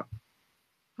cleared out.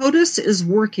 POTUS is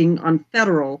working on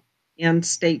federal and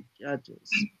state judges.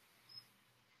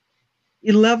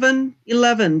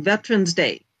 11/11, Veterans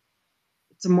Day.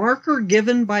 It's a marker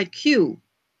given by Q.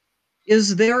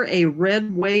 Is there a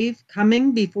red wave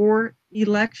coming before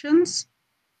elections?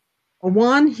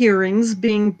 Awan hearings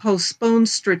being postponed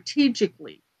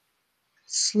strategically.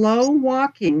 Slow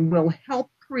walking will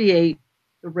help create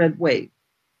the red wave.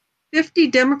 50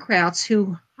 Democrats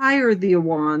who hired the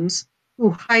Awans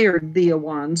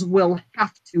will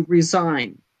have to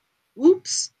resign.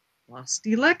 Oops, lost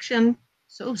election.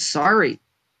 So sorry.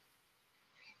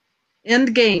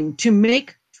 Endgame to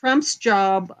make Trump's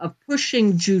job of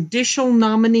pushing judicial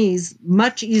nominees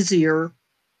much easier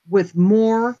with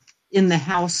more in the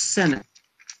House Senate.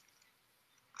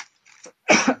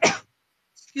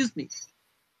 Excuse me.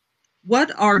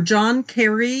 What are John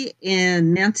Kerry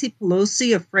and Nancy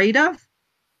Pelosi afraid of?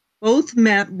 Both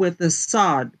met with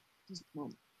Assad. Just a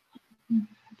moment.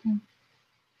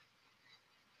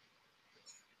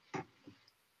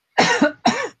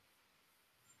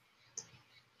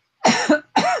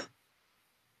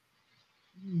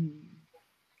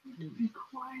 Be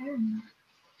quiet.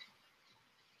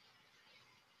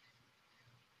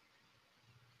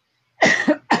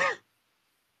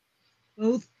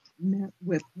 Both met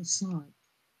with Assad.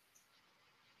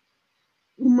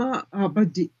 Umar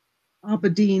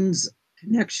Abedin's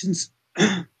connections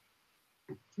to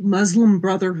Muslim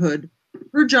Brotherhood.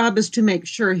 Her job is to make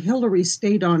sure Hillary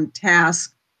stayed on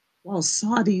task while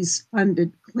Saudis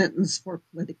funded Clinton's for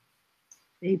political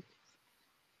favors.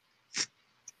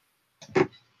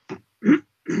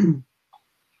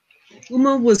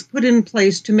 UMA was put in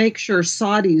place to make sure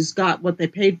Saudis got what they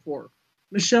paid for.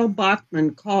 Michelle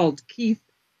Bachmann called Keith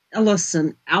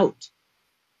Ellison out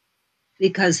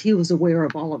because he was aware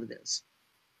of all of this.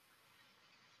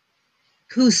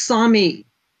 Kusami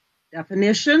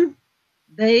definition,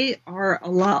 they are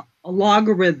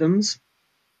logarithms,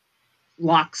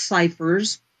 block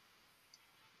ciphers,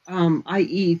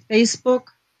 i.e. Facebook,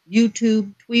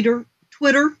 YouTube,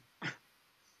 Twitter.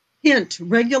 Hint,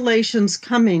 regulations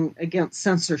coming against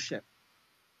censorship.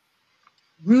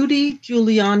 Rudy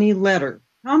Giuliani letter.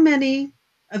 How many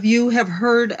of you have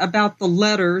heard about the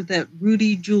letter that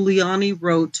Rudy Giuliani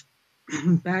wrote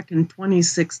back in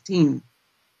 2016,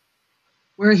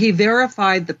 where he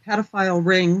verified the pedophile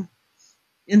ring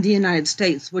in the United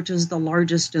States, which is the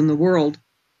largest in the world?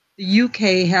 The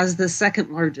UK has the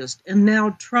second largest, and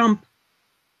now Trump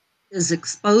is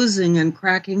exposing and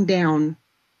cracking down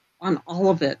on all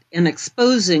of it and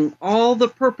exposing all the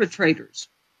perpetrators.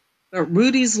 But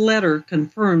Rudy's letter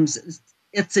confirms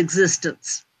its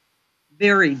existence.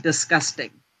 Very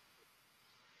disgusting.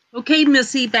 Okay,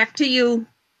 Missy, back to you.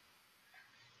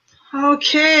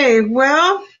 Okay,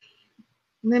 well,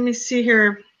 let me see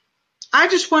here. I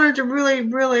just wanted to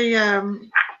really, I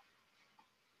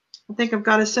think I've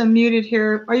got us unmuted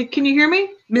here. Can you hear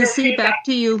me? Missy, back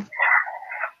to you.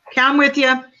 Okay, I'm with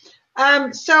you.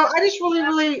 So I just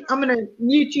really, I'm going to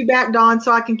mute you back, Dawn,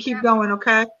 so I can keep going,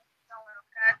 okay?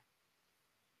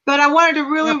 But I wanted to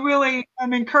really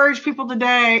encourage people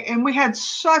today, and we had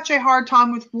such a hard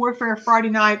time with Warfare Friday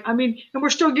night. I mean, and we're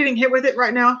still getting hit with it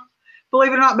right now,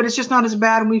 believe it or not, but it's just not as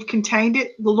bad, and we've contained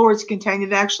it. The Lord's contained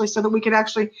it, actually, so that we could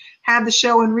actually have the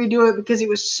show and redo it because it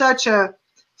was such a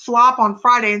flop on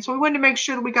Friday. And so we wanted to make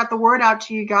sure that we got the word out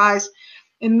to you guys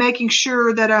and making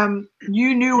sure that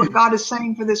you knew what God is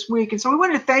saying for this week. And so we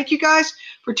wanted to thank you guys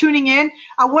for tuning in.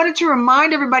 I wanted to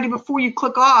remind everybody before you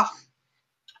click off,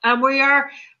 we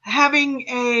are having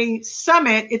a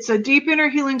summit. It's a Deep Inner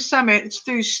Healing Summit. It's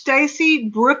through Stacy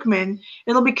Brookman.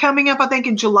 It'll be coming up, I think,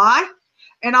 in July.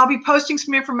 And I'll be posting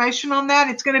some information on that.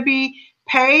 It's going to be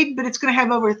paid, but it's going to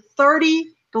have over 30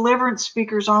 deliverance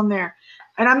speakers on there.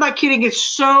 And I'm not kidding. It's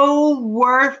so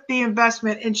worth the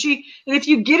investment. And if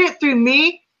you get it through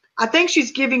me, I think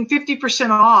she's giving 50%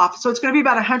 off. So it's going to be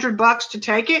about $100 to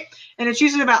take it. And it's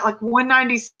usually about like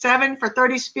 $197 for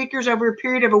 30 speakers over a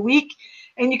period of a week.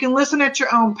 And you can listen at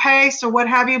your own pace or what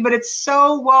have you, but it's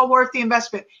so well worth the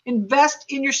investment. Invest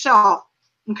in yourself.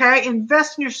 Okay?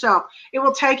 Invest in yourself. It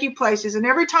will take you places. And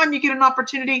every time you get an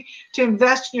opportunity to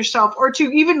invest in yourself or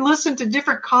to even listen to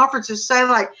different conferences, say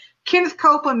like Kenneth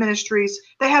Copeland Ministries,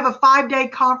 they have a 5-day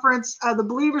conference, the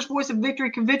Believer's Voice of Victory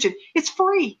Convention. It's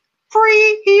free.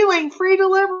 Free healing, free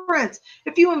deliverance.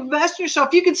 If you invest in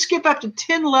yourself, you can skip up to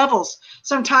 10 levels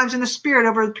sometimes in the spirit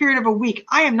over the period of a week.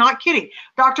 I am not kidding.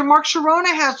 Dr. Mark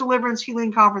Sharona has deliverance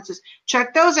healing conferences.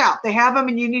 Check those out. They have them,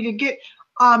 and you need to get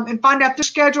and find out their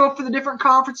schedule for the different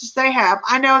conferences they have.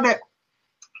 I know that,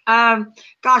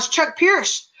 Chuck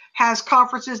Pierce has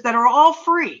conferences that are all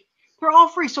free. They're all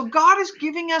free. So God is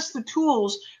giving us the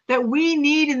tools that we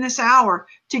need in this hour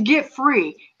to get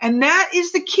free. And that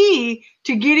is the key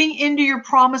to getting into your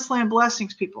promised land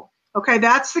blessings, people. Okay,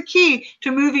 that's the key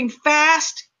to moving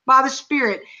fast by the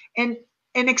Spirit and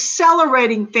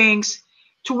accelerating things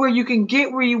to where you can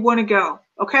get where you want to go.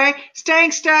 Okay, staying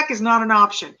stuck is not an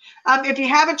option. If you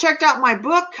haven't checked out my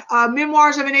book,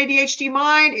 Memoirs of an ADHD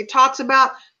Mind, it talks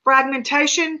about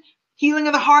fragmentation, healing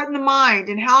of the heart and the mind,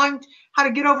 and how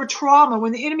to get over trauma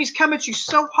when the enemies come at you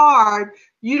so hard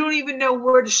you don't even know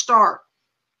where to start.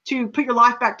 to put your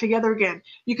life back together again.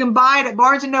 You can buy it at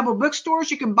Barnes & Noble bookstores.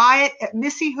 You can buy it at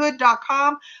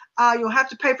missyhood.com. You'll have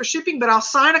to pay for shipping, but I'll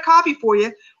sign a copy for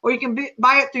you. Or you can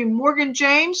buy it through Morgan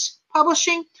James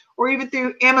Publishing or even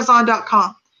through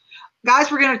Amazon.com.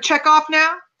 Guys, we're going to check off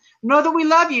now. Know that we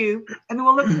love you, and then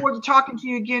we'll look forward to talking to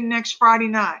you again next Friday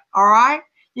night. All right?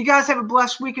 You guys have a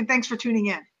blessed week, and thanks for tuning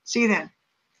in. See you then.